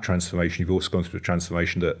through that transformation, you've also gone through the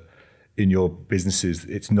transformation that in your businesses,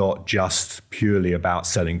 it's not just purely about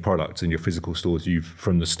selling products. In your physical stores,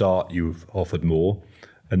 from the start, you've offered more.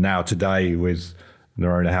 And now today with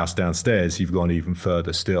Norrøna House downstairs, you've gone even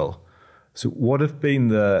further still. So what have been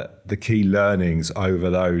the key learnings over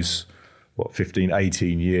those, 15,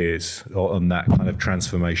 18 years on that kind of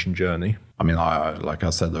transformation journey? I mean, like I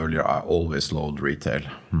said earlier, I always loved retail.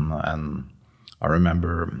 And I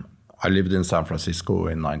remember I lived in San Francisco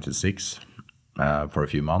in '96 for a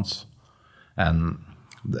few months. And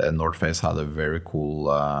the North Face had a very cool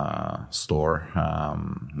store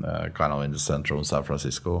kind of in the center of San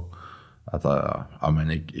Francisco. I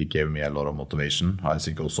mean, it gave me a lot of motivation. I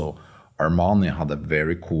think also Armani had a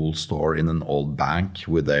very cool store in an old bank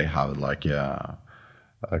where they have like a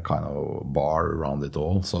kind of bar around it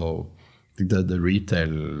all. So the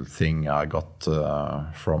retail thing I got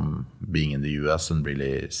from being in the US and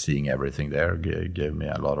really seeing everything there gave me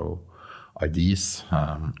a lot of ideas.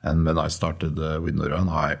 And when I started with Norrøna,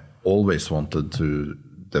 I always wanted to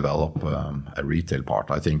develop a retail part.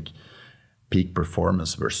 I think Peak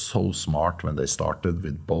Performance were so smart when they started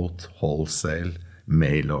with both wholesale,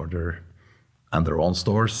 mail order, and their own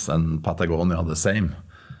stores, and Patagonia the same.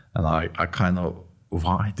 And I kind of,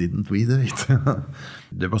 why didn't we do it?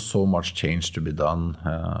 There was so much change to be done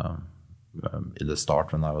in the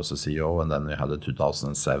start when I was a CEO, and then we had the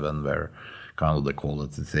 2007 where kind of the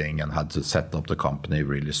quality thing, and had to set up the company,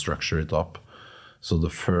 really structure it up. So the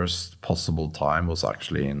first possible time was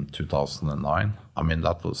actually in 2009. I mean,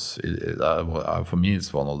 that was, for me,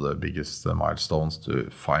 it's one of the biggest milestones to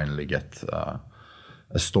finally get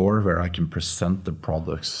a store where I can present the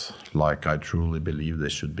products like I truly believe they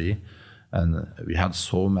should be. And we had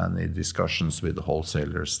so many discussions with the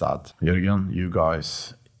wholesalers that, Jørgen, you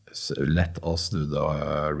guys let us do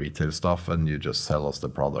the retail stuff and you just sell us the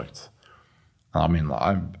product. I mean,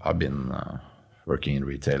 I've been working in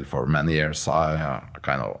retail for many years. I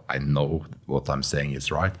know what I'm saying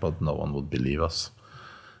is right, but no one would believe us.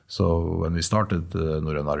 So when we started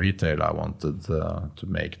Norrøna Retail, I wanted to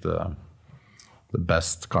make the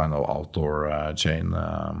best kind of outdoor chain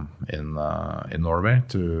in Norway,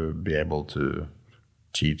 to be able to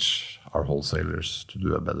teach our wholesalers to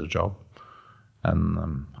do a better job.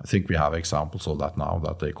 And I think we have examples of that now,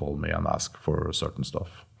 that they call me and ask for certain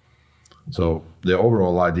stuff. So the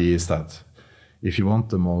overall idea is that if you want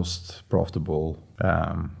the most profitable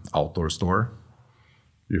outdoor store,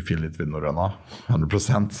 you fill it with Norrøna,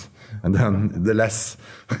 100%. And then the less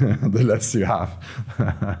you have,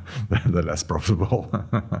 the less profitable.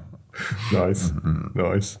 Nice,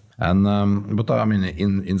 nice. And but I mean,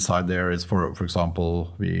 inside there is, for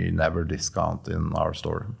example, we never discount in our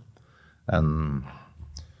store, and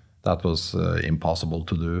that was impossible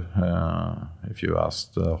to do if you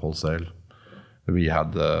asked wholesale. We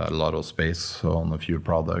had a lot of space on a few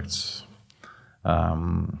products.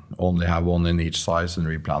 Only have one in each size, and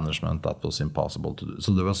replenishment, that was impossible to do.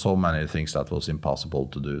 So there were so many things that was impossible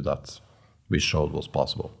to do that we showed was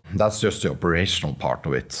possible. That's just the operational part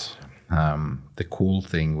of it. The cool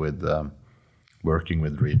thing with working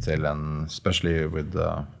with retail, and especially with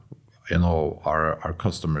our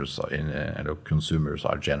customers, consumers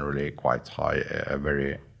are generally quite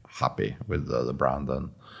very happy with the brand and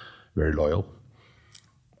very loyal,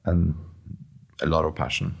 and a lot of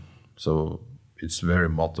passion. So it's very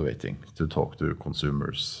motivating to talk to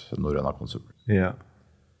consumers, Norrøna consumers. Yeah.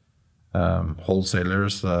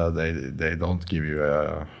 Wholesalers, they don't give you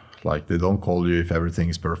they don't call you if everything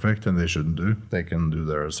is perfect, and they shouldn't do. They can do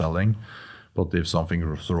their selling, but if something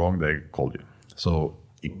is wrong, they call you. So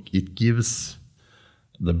it gives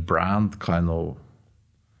the brand kind of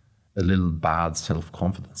a little bad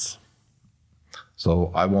self-confidence.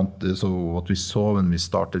 So what we saw when we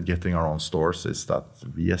started getting our own stores is that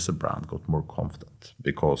we as a brand got more confident,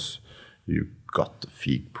 because you got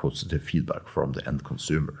positive feedback from the end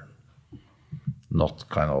consumer. Not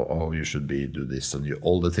kind of, oh, you should do this, and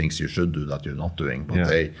all the things you should do that you're not doing, but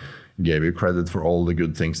they gave you credit for all the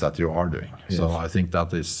good things that you are doing. Yes. So I think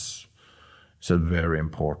that is a very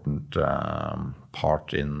important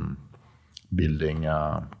part in building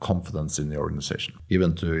confidence in the organization.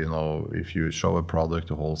 Even to, if you show a product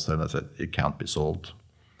to wholesale and say it can't be sold,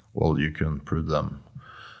 well, you can prove them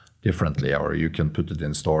differently, or you can put it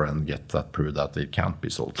in store and get that proof that it can't be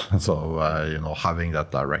sold. So, having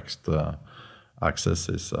that direct access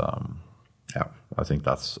is, I think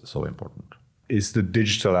that's so important. Is the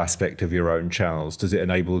digital aspect of your own channels, does it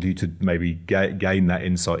enable you to maybe gain that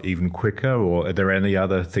insight even quicker, or are there any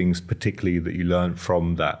other things particularly that you learned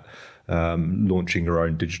from that? Launching your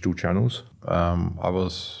own digital channels? I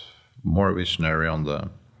was more visionary on the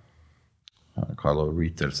kind of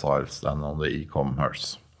retail sides than on the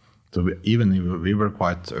e-commerce. So we were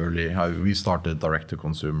quite early. We started direct to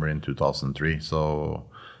consumer in 2003. So,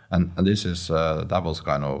 and this is that was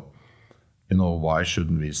kind of, why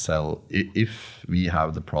shouldn't we sell if we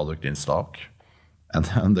have the product in stock, and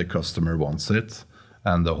then the customer wants it,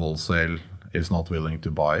 and the wholesale is not willing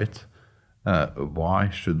to buy it? Why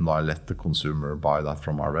shouldn't I let the consumer buy that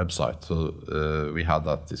from our website? So we had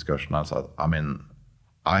that discussion. I said,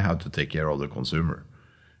 I have to take care of the consumer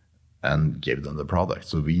and give them the product.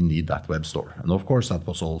 So we need that web store. And of course, that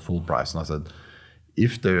was all full price. And I said,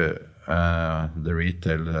 if the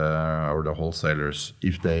retail or the wholesalers,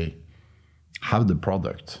 if they have the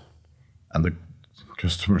product and the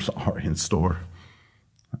customers are in store,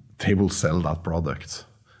 they will sell that product.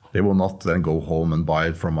 They will not then go home and buy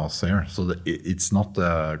it from us here. So it's not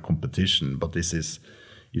a competition, but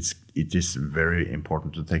it is very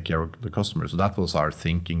important to take care of the customer. So that was our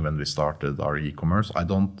thinking when we started our e-commerce.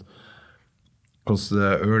 Because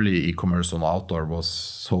the early e-commerce on outdoor was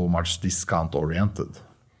so much discount oriented.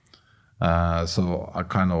 So I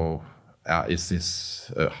kind of,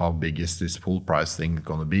 how big is this full price thing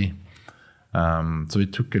going to be? So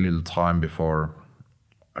it took a little time before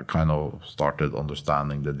I kind of started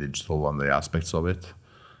understanding the digital and the aspects of it.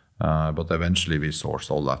 But eventually we sourced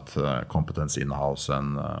all that competence in-house,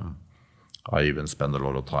 and I even spend a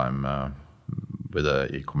lot of time with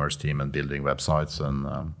the e-commerce team and building websites.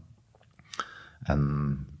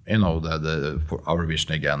 And for our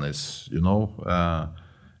vision again is,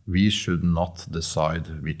 we should not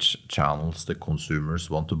decide which channels the consumers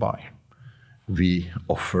want to buy. We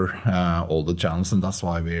offer all the channels, and that's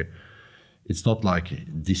why it's not like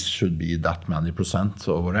this should be that many percent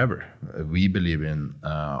or whatever. We believe in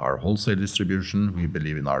our wholesale distribution, we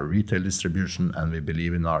believe in our retail distribution, and we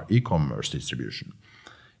believe in our e-commerce distribution.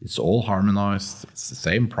 It's all harmonized, it's the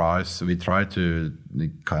same price. We try to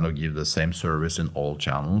kind of give the same service in all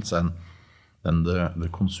channels, and then the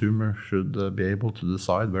consumer should be able to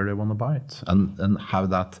decide where they want to buy it and have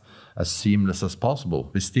that as seamless as possible.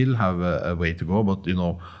 We still have a way to go, but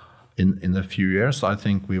in a few years, I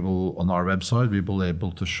think we will, on our website, we will be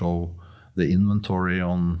able to show the inventory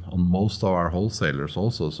on most of our wholesalers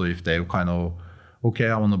also. So if they kind of, okay,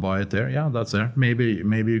 I want to buy it there, yeah, that's there. Maybe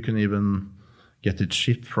you can even get it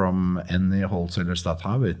shipped from any wholesalers that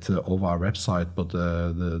have it over our website, but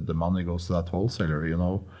the money goes to that wholesaler.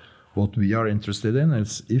 What we are interested in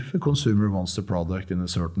is if a consumer wants the product in a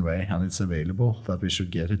certain way and it's available, that we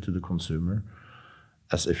should get it to the consumer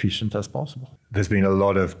as efficient as possible. There's been a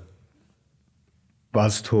lot of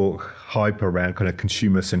buzz talk, hype around kind of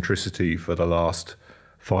consumer centricity for the last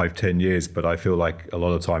 5-10 years, but I feel like a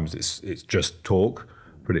lot of times it's just talk,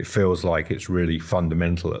 but it feels like it's really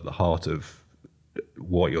fundamental at the heart of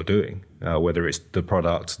what you're doing, whether it's the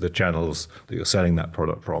product, the channels that you're selling that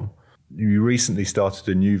product from. You recently started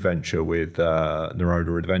a new venture with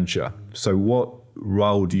Norrøna Adventure. So what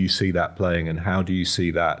role do you see that playing, and how do you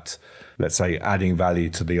see that, let's say, adding value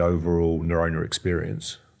to the overall Norrøna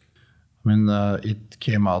experience? I mean, it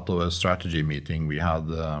came out of a strategy meeting we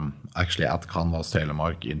had actually at Canvas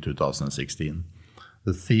Telemark in 2016.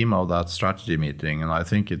 The theme of that strategy meeting, and I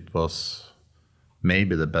think it was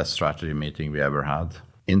maybe the best strategy meeting we ever had.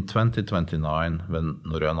 In 2029, when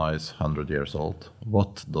Norrøna is 100 years old,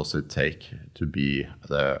 what does it take to be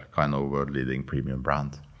the kind of world-leading premium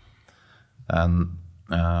brand? And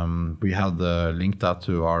we had linked that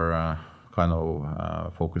to our kind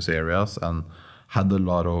of focus areas, and had a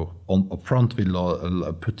lot of, up front we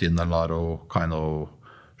put in a lot of kind of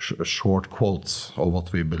short quotes of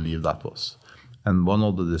what we believe that was. And one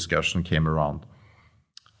of the discussion came around,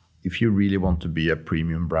 if you really want to be a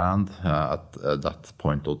premium brand at that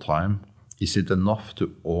point of time, is it enough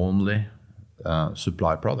to only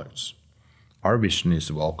supply products? Our vision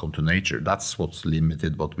is welcome to nature. That's what's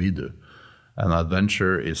limited what we do. And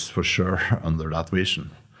adventure is for sure under that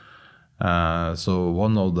vision. So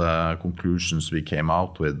one of the conclusions we came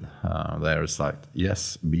out with there is like,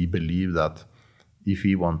 yes, we believe that if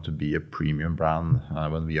we want to be a premium brand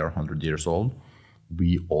when we are 100 years old,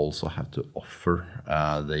 we also have to offer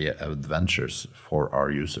the adventures for our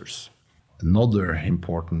users. Another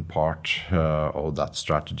important part of that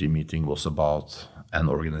strategy meeting was about an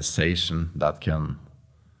organization that can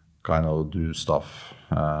kind of do stuff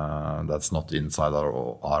that's not inside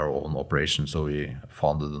our own operation. So we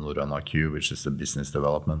founded the Norrøna Q, which is the business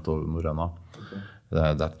development of Norrøna. Okay.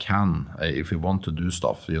 That can, if we want to do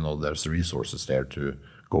stuff, there's resources there to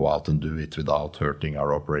go out and do it without hurting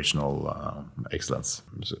our operational excellence.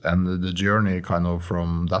 And the journey kind of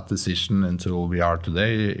from that decision until we are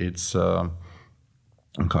today, it's kind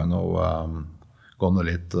of gone a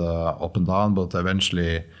little up and down, but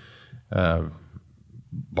eventually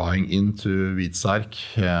buying into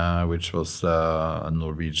Hvitserk, which was a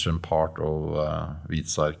Norwegian part of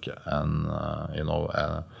Hvitserk, and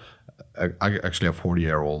actually a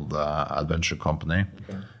 40-year-old adventure company.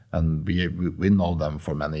 Okay. And we know them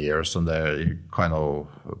for many years, and they kind of,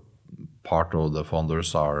 part of the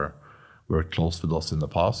founders were close with us in the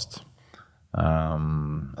past.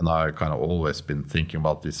 And I kind of always been thinking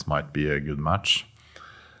about this might be a good match.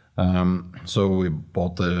 So we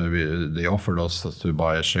bought, they offered us to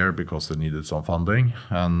buy a share because they needed some funding.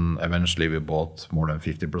 And eventually we bought more than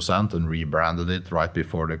 50% and rebranded it right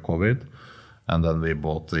before the COVID. And then we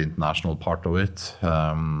bought the international part of it,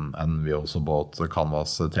 and we also bought the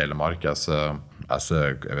Canvas Telemark as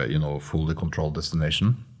a fully controlled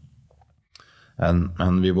destination.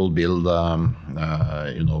 And we will build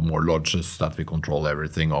more lodges that we control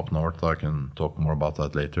everything up north. I can talk more about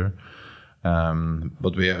that later.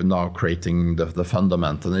 But we are now creating the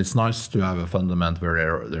fundament, and it's nice to have a fundament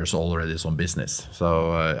where there's already some business.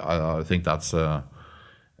 So I think that's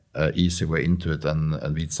easy way into it, and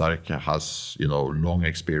Hvitserk has long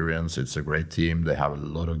experience. It's a great team. They have a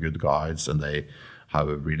lot of good guides, and they have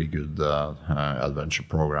a really good adventure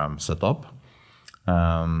program set up.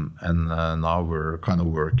 And now we're kind of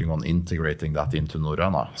working on integrating that into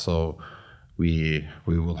Norrøna. So we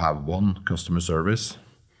will have one customer service,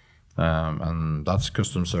 and that's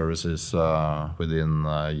customer services within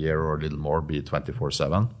a year or a little more be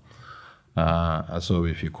 24/7. So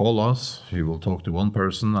if you call us, you will talk to one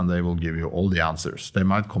person and they will give you all the answers. They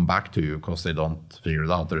might come back to you because they don't figure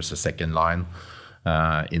it out. There's a second line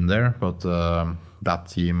in there, but that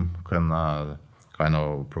team can kind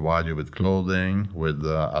of provide you with clothing, with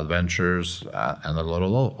adventures, and a lot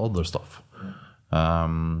of other stuff.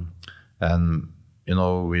 And you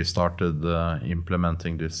know, we started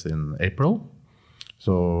implementing this in April,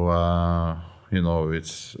 so you know,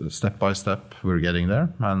 it's step by step we're getting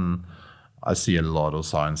there, and I see a lot of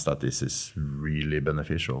signs that this is really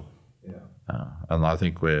beneficial. Yeah. And I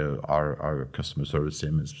think our customer service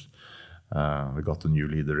team is. We got a new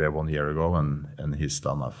leader there 1 year ago, and he's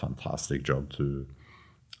done a fantastic job to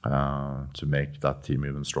make that team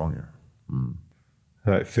even stronger.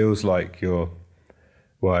 It feels like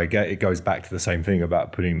I get it goes back to the same thing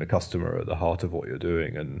about putting the customer at the heart of what you're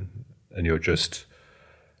doing, and you're just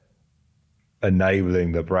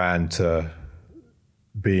enabling the brand to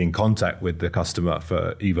be in contact with the customer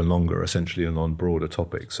for even longer, essentially, and on broader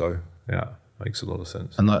topics. So yeah, makes a lot of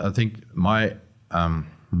sense. And I think my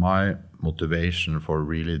motivation for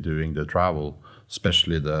really doing the travel,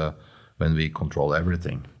 especially when we control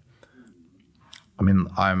everything. I mean,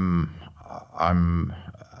 I'm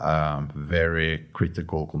a very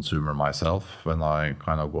critical consumer myself when I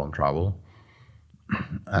kind of go on travel,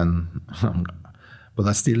 but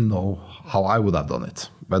I still know how I would have done it.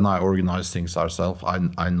 When I organize things ourselves,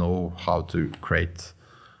 I know how to create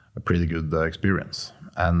a pretty good experience,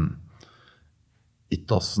 and it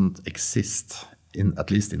doesn't exist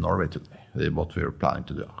at least in Norway today, what we're planning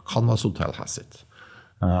to do. Canvas Hotel has it.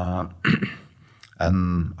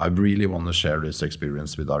 And I really want to share this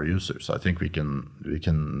experience with our users. I think we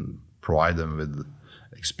can provide them with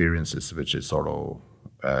experiences which is sort of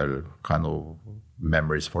kind of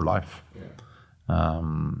memories for life. Yeah.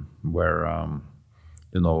 Where,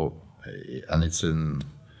 you know, and it's in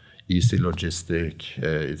easy logistic,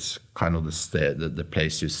 it's kind of the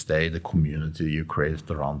place you stay, the community you create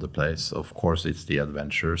around the place. Of course, it's the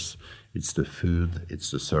adventures, it's the food,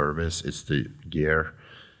 it's the service, it's the gear,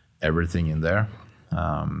 everything in there.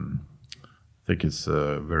 I think it's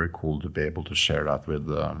very cool to be able to share that with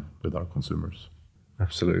our consumers.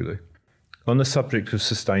 Absolutely. On the subject of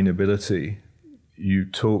sustainability, you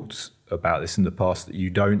talked about this in the past, that you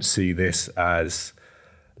don't see this as,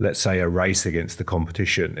 let's say, a race against the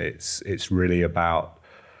competition. It's really about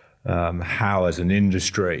how, as an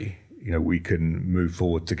industry, you know, we can move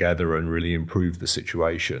forward together and really improve the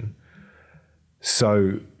situation.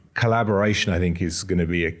 So collaboration, I think, is going to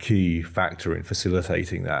be a key factor in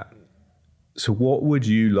facilitating that. So what would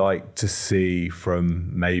you like to see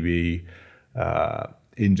from maybe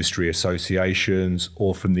industry associations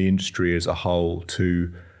or from the industry as a whole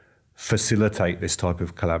to facilitate this type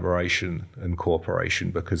of collaboration and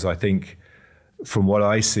cooperation? Because I think from what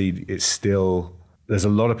I see, there's a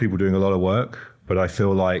lot of people doing a lot of work, but I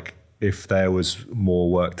feel like if there was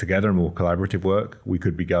more work together, more collaborative work, we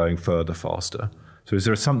could be going further faster. So is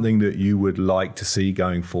there something that you would like to see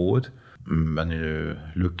going forward? When you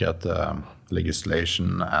look at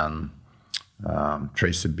legislation and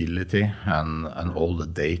traceability and all the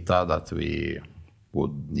data that we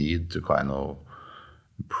would need to kind of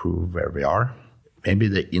prove where we are, maybe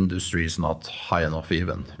the industry is not high enough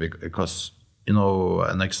even, because, you know,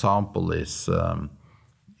 an example is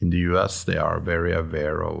in the US, they are very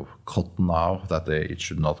aware of cotton now, that it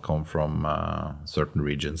should not come from certain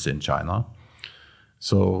regions in China.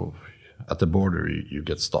 So at the border, you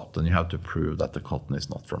get stopped and you have to prove that the cotton is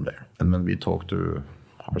not from there. And when we talked to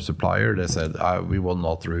our supplier, they said, we will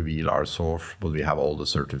not reveal our source, but we have all the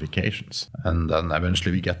certifications. And then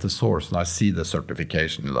eventually we get the source, and I see the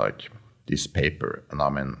certification, like this paper, and I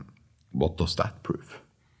mean, what does that prove?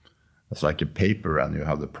 It's like a paper and you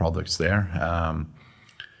have the products there.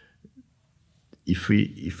 If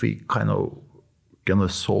we kind of gonna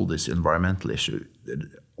solve this environmental issue,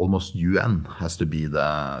 almost UN has to be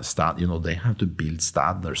the you know, they have to build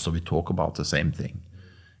standards so we talk about the same thing.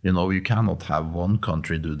 You know, you cannot have one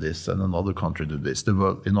country do this and another country do this. The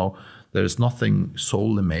world, you know, there's nothing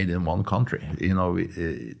solely made in one country. You know,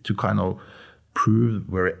 to kind of prove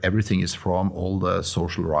where everything is from, all the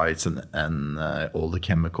social rights and all the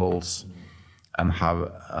chemicals, and have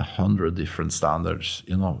 100 different standards,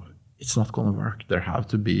 you know, it's not going to work. There have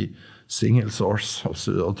to be single source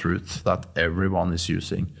of truth that everyone is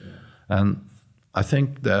using. And I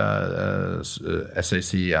think the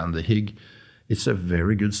SAC and the HIG, it's a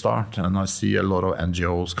very good start. And I see a lot of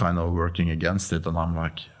NGOs kind of working against it. And I'm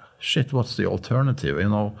like, shit, what's the alternative? You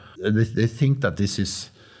know, they think that this is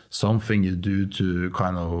something you do to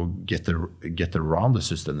kind of get around the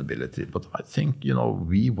sustainability. But I think, you know,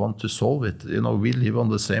 we want to solve it. You know, we live on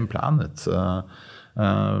the same planet.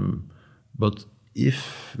 But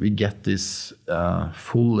if we get this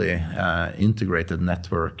fully integrated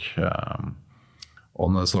network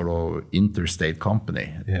on a sort of interstate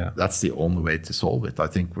company. Yeah. That's the only way to solve it. I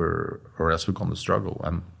think or else we're going to struggle.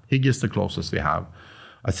 And Higg is the closest we have.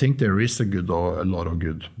 I think there is a lot of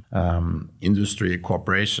good industry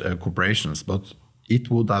corporations, but it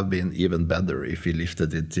would have been even better if we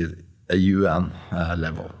lifted it to a UN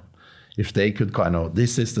level. If they could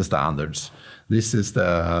this is the standards, this is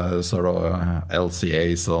the sort of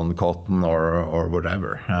LCAs on cotton or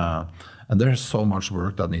whatever. And there's so much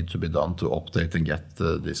work that needs to be done to update and get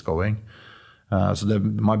this going. So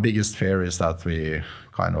my biggest fear is that we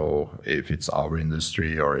if it's our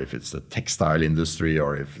industry or if it's the textile industry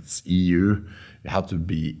or if it's EU, we have to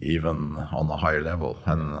be even on a higher level.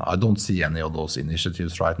 And I don't see any of those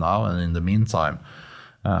initiatives right now. And in the meantime,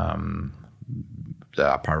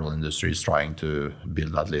 the apparel industry is trying to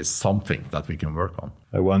build at least something that we can work on.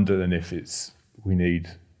 I wonder then if we need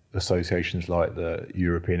associations like the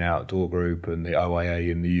European Outdoor Group and the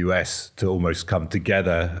OIA in the US to almost come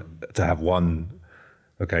together to have one.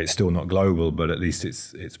 Okay, it's still not global, but at least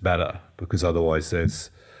it's better, because otherwise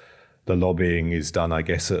the lobbying is done, I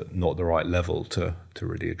guess, at not the right level to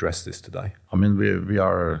really address this today. I mean, we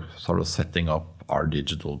are sort of setting up our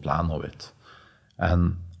digital plan of it,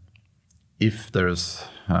 and if there's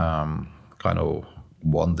one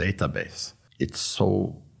database, it's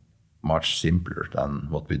so much simpler than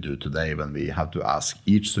what we do today when we have to ask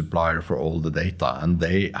each supplier for all the data and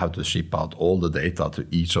they have to ship out all the data to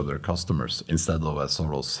each of their customers instead of a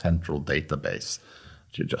sort of central database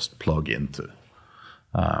to just plug into.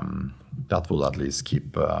 That will at least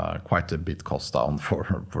keep quite a bit cost down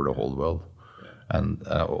for the whole world. And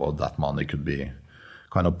all that money could be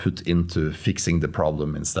put into fixing the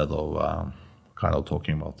problem instead of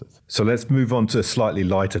talking about it. So let's move on to slightly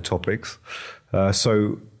lighter topics.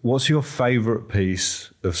 So what's your favorite piece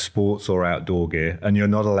of sports or outdoor gear? And you're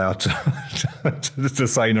not allowed to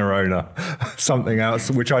say Norrøna, something else,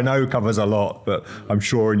 which I know covers a lot, but I'm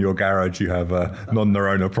sure in your garage you have a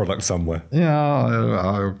non-Norrøna product somewhere.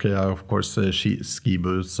 Yeah, okay, of course, ski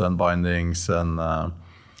boots and bindings and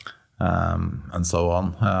so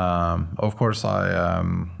on. Of course,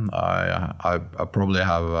 I probably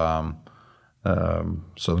have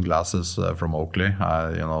sunglasses from Oakley.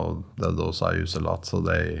 Those I use a lot, so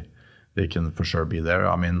they can for sure be there.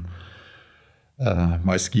 I mean,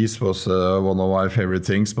 my skis was one of my favorite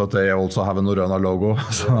things, but they also have a Norrøna logo.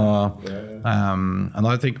 So, and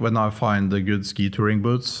I think when I find the good ski touring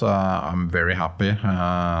boots, I'm very happy,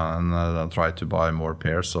 and I try to buy more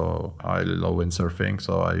pairs. So I love windsurfing,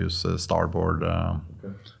 so I use starboard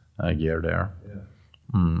gear there.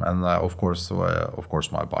 And of course,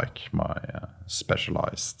 my bike, my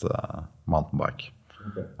Specialized mountain bike.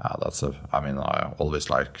 Okay. I always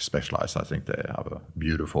like Specialized. I think they have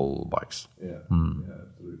beautiful bikes. Yeah,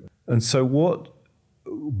 absolutely. And so, what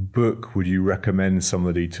book would you recommend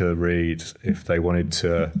somebody to read if they wanted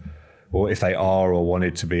to, or if they are or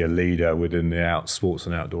wanted to be a leader within the sports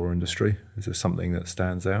and outdoor industry? Is there something that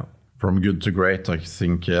stands out? From good to great, I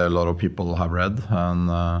think a lot of people have read, and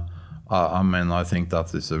I think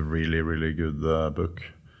that is a really, really good book.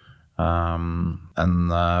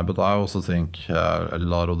 But I also think a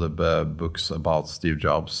lot of the books about Steve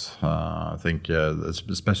Jobs, I think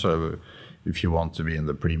especially if you want to be in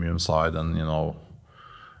the premium side and,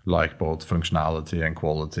 like both functionality and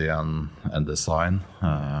quality and design,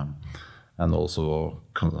 and also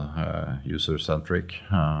user-centric.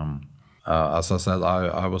 As I said,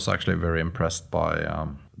 I was actually very impressed by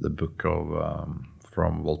the book of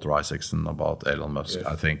from Walter Isaacson about Elon Musk. Yes.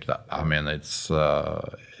 I think that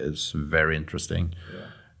it's very interesting. Yeah.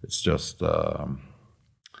 It's just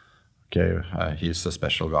he's a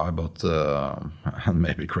special guy, but and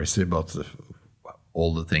maybe crazy, but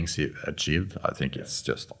all the things he achieved, I think it's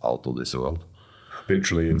just out of this world.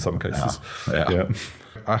 Literally, in some cases. Yeah.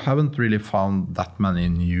 I haven't really found that many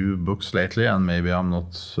new books lately, and maybe I'm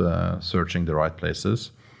not searching the right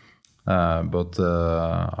places. But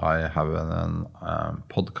I have a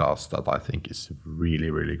podcast that I think is really,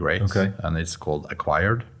 really great. Okay. And it's called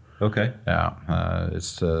Acquired. Okay. Yeah.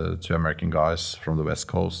 It's two American guys from the West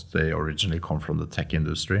Coast. They originally come from the tech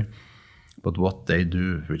industry. But what they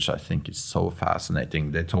do, which I think is so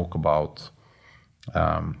fascinating, they talk about,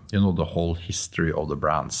 the whole history of the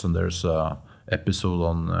brands. And there's an episode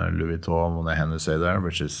on Louis Vuitton on the Hennessy there,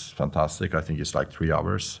 which is fantastic. I think it's like 3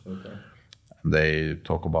 hours. Okay. They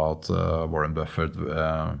talk about Warren Buffett,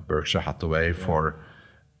 Berkshire Hathaway for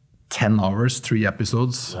 10 hours, 3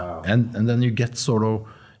 episodes. Wow. And then you get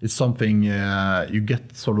it's something, you get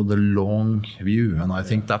the long view. And I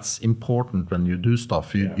think that's important when you do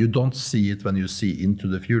stuff. You don't see it when you see into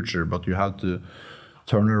the future, but you have to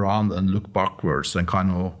turn around and look backwards and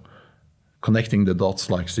connecting the dots,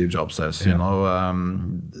 like Steve Jobs says. You know,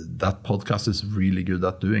 that podcast is really good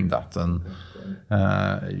at doing that. And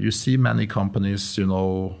you see many companies, you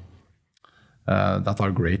know, that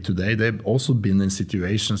are great today. They've also been in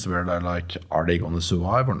situations where they're like, are they going to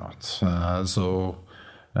survive or not?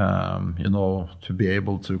 You know, to be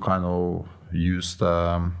able to kind of use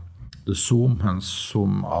the zoom and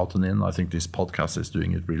zoom out and in, I think this podcast is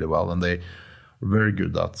doing it really well. And they're very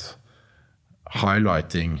good at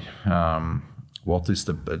highlighting what is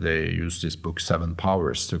they use this book 7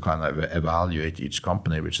 Powers to kind of evaluate each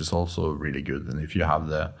company, which is also really good. And if you have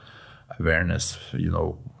the awareness, you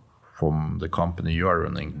know, from the company you are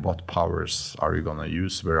running, what powers are you going to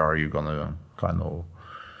use? Where are you going to kind of,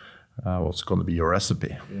 what's going to be your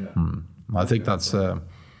recipe? I think that's, I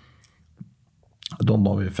don't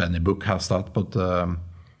know if any book has that, but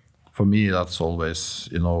for me, that's always,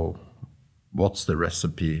 you know, what's the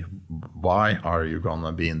recipe? Why are you going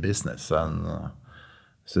to be in business? And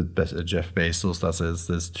is it Jeff Bezos that says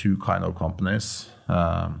there's 2 kind of companies.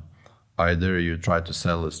 Either you try to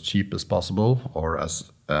sell as cheap as possible or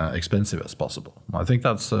as expensive as possible. I think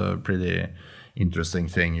that's a pretty interesting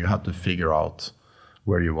thing. You have to figure out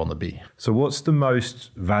where you want to be. So what's the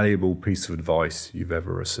most valuable piece of advice you've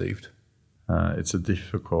ever received? It's a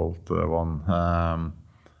difficult one.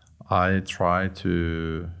 I try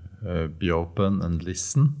to be open and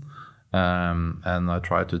listen, and I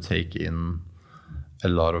try to take in a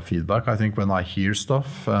lot of feedback. I think when I hear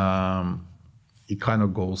stuff, it kind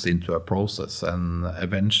of goes into a process, and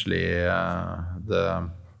eventually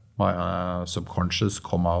my subconscious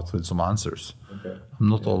come out with some answers. I'm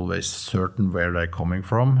not always certain where they're coming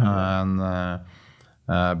from, and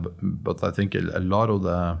but I think a lot of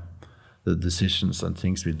the decisions and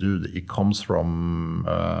things we do, it comes from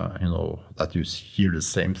you know, that you hear the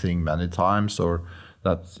same thing many times, or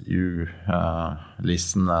that you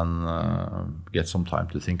listen and get some time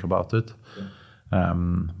to think about it.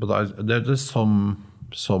 But there's some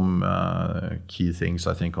key things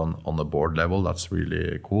I think on the board level that's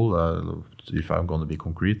really cool, if I'm going to be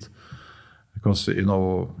concrete, because, you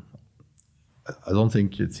know, I don't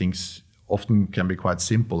think things often can be quite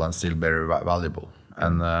simple and still very valuable.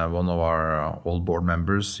 And one of our old board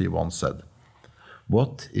members, he once said,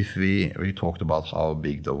 what if we talked about how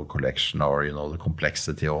big the collection, or, you know, the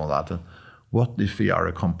complexity of all that, what if we are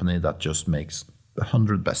a company that just makes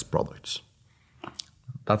 100 best products?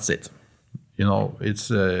 That's it. You know, it's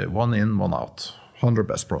 1 in, 1 out, 100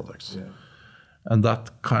 best products. And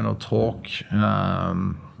that kind of talk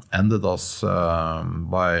ended us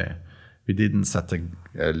by, we didn't set a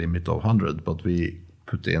limit of 100, but we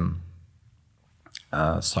put in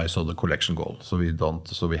size of the collection goal. So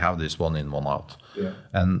we have this 1 in, 1 out.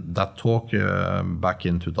 And that talk back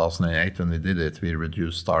in 2008, when we did it, we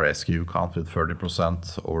reduced our SKU count with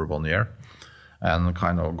 30% over 1 year, and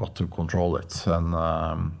kind of got to control it. And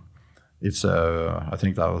I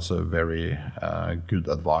think that was a very good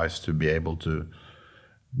advice, to be able to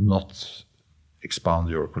not expand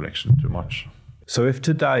your collection too much. So if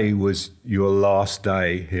today was your last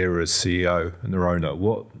day here as CEO of Norrøna,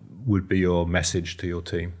 what would be your message to your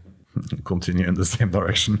team? Continue in the same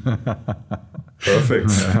direction.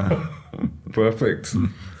 Perfect. Perfect.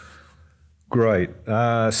 Great.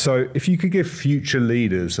 So if you could give future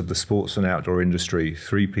leaders of the sports and outdoor industry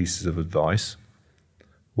 3 pieces of advice,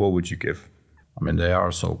 what would you give? I mean, they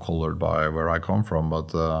are so colored by where I come from,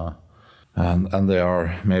 but and they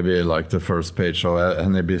are maybe like the first page of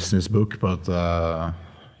any business book, but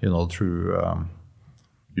you know, through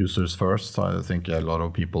users first. I think a lot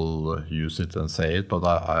of people use it and say it, but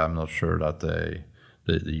I am not sure that the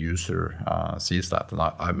user sees that. And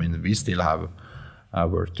I mean, we still have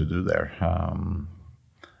work to do there.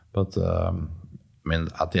 But I mean,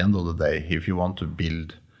 at the end of the day, if you want to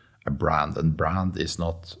build a brand, and brand is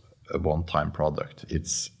not a one-time product,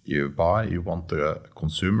 it's you want the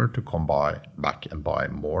consumer to come back and buy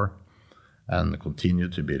more, and continue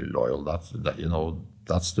to be loyal. You know,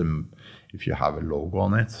 that's if you have a logo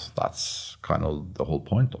on it, that's kind of the whole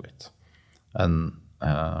point of it. And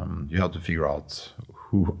you have to figure out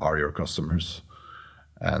who are your customers,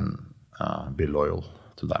 and be loyal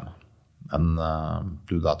to them, and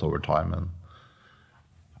do that over time. And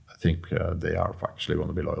I think they are actually going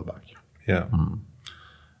to be loyal back. Yeah.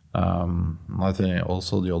 I think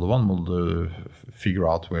also the other one will figure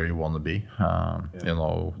out where you want to be. You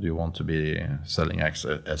know, do you want to be selling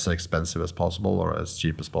as expensive as possible or as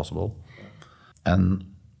cheap as possible? And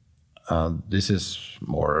this is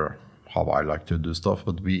more how I like to do stuff,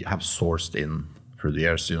 but we have sourced in through the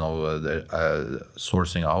years, you know,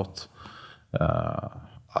 sourcing out.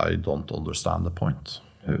 I don't understand the point.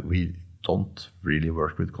 We don't really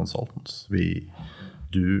work with consultants. We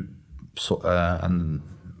do, and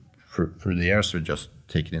through the years, we're just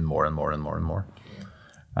taking in more and more and more and more.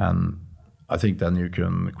 And I think then you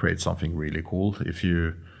can create something really cool if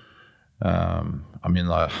you, I mean,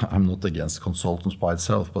 I'm not against consultants by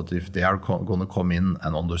itself, but if they are going to come in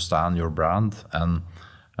and understand your brand and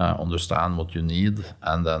understand what you need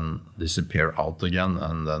and then disappear out again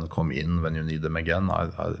and then come in when you need them again,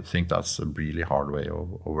 I think that's a really hard way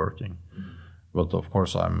of working. But of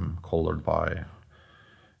course, I'm colored by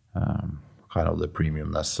kind of the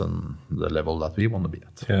premiumness and the level that we want to be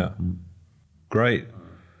at. Yeah. Great.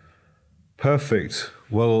 Perfect.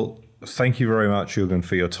 Well, thank you very much, Jørgen,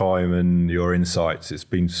 for your time and your insights. It's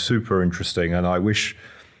been super interesting, and I wish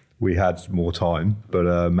we had more time,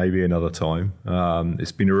 but maybe another time.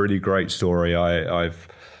 It's been a really great story. I've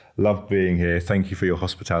loved being here. Thank you for your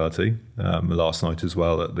hospitality last night as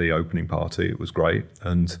well at the opening party. It was great,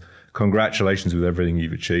 and congratulations with everything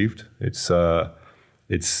you've achieved. It's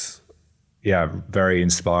very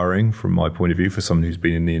inspiring from my point of view for someone who's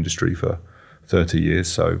been in the industry for 30 years.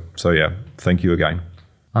 So yeah, thank you again.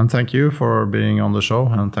 And thank you for being on the show,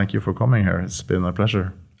 and thank you for coming here. It's been a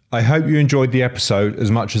pleasure. I hope you enjoyed the episode as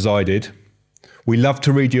much as I did. We love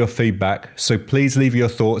to read your feedback, so please leave your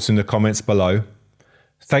thoughts in the comments below.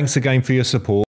 Thanks again for your support.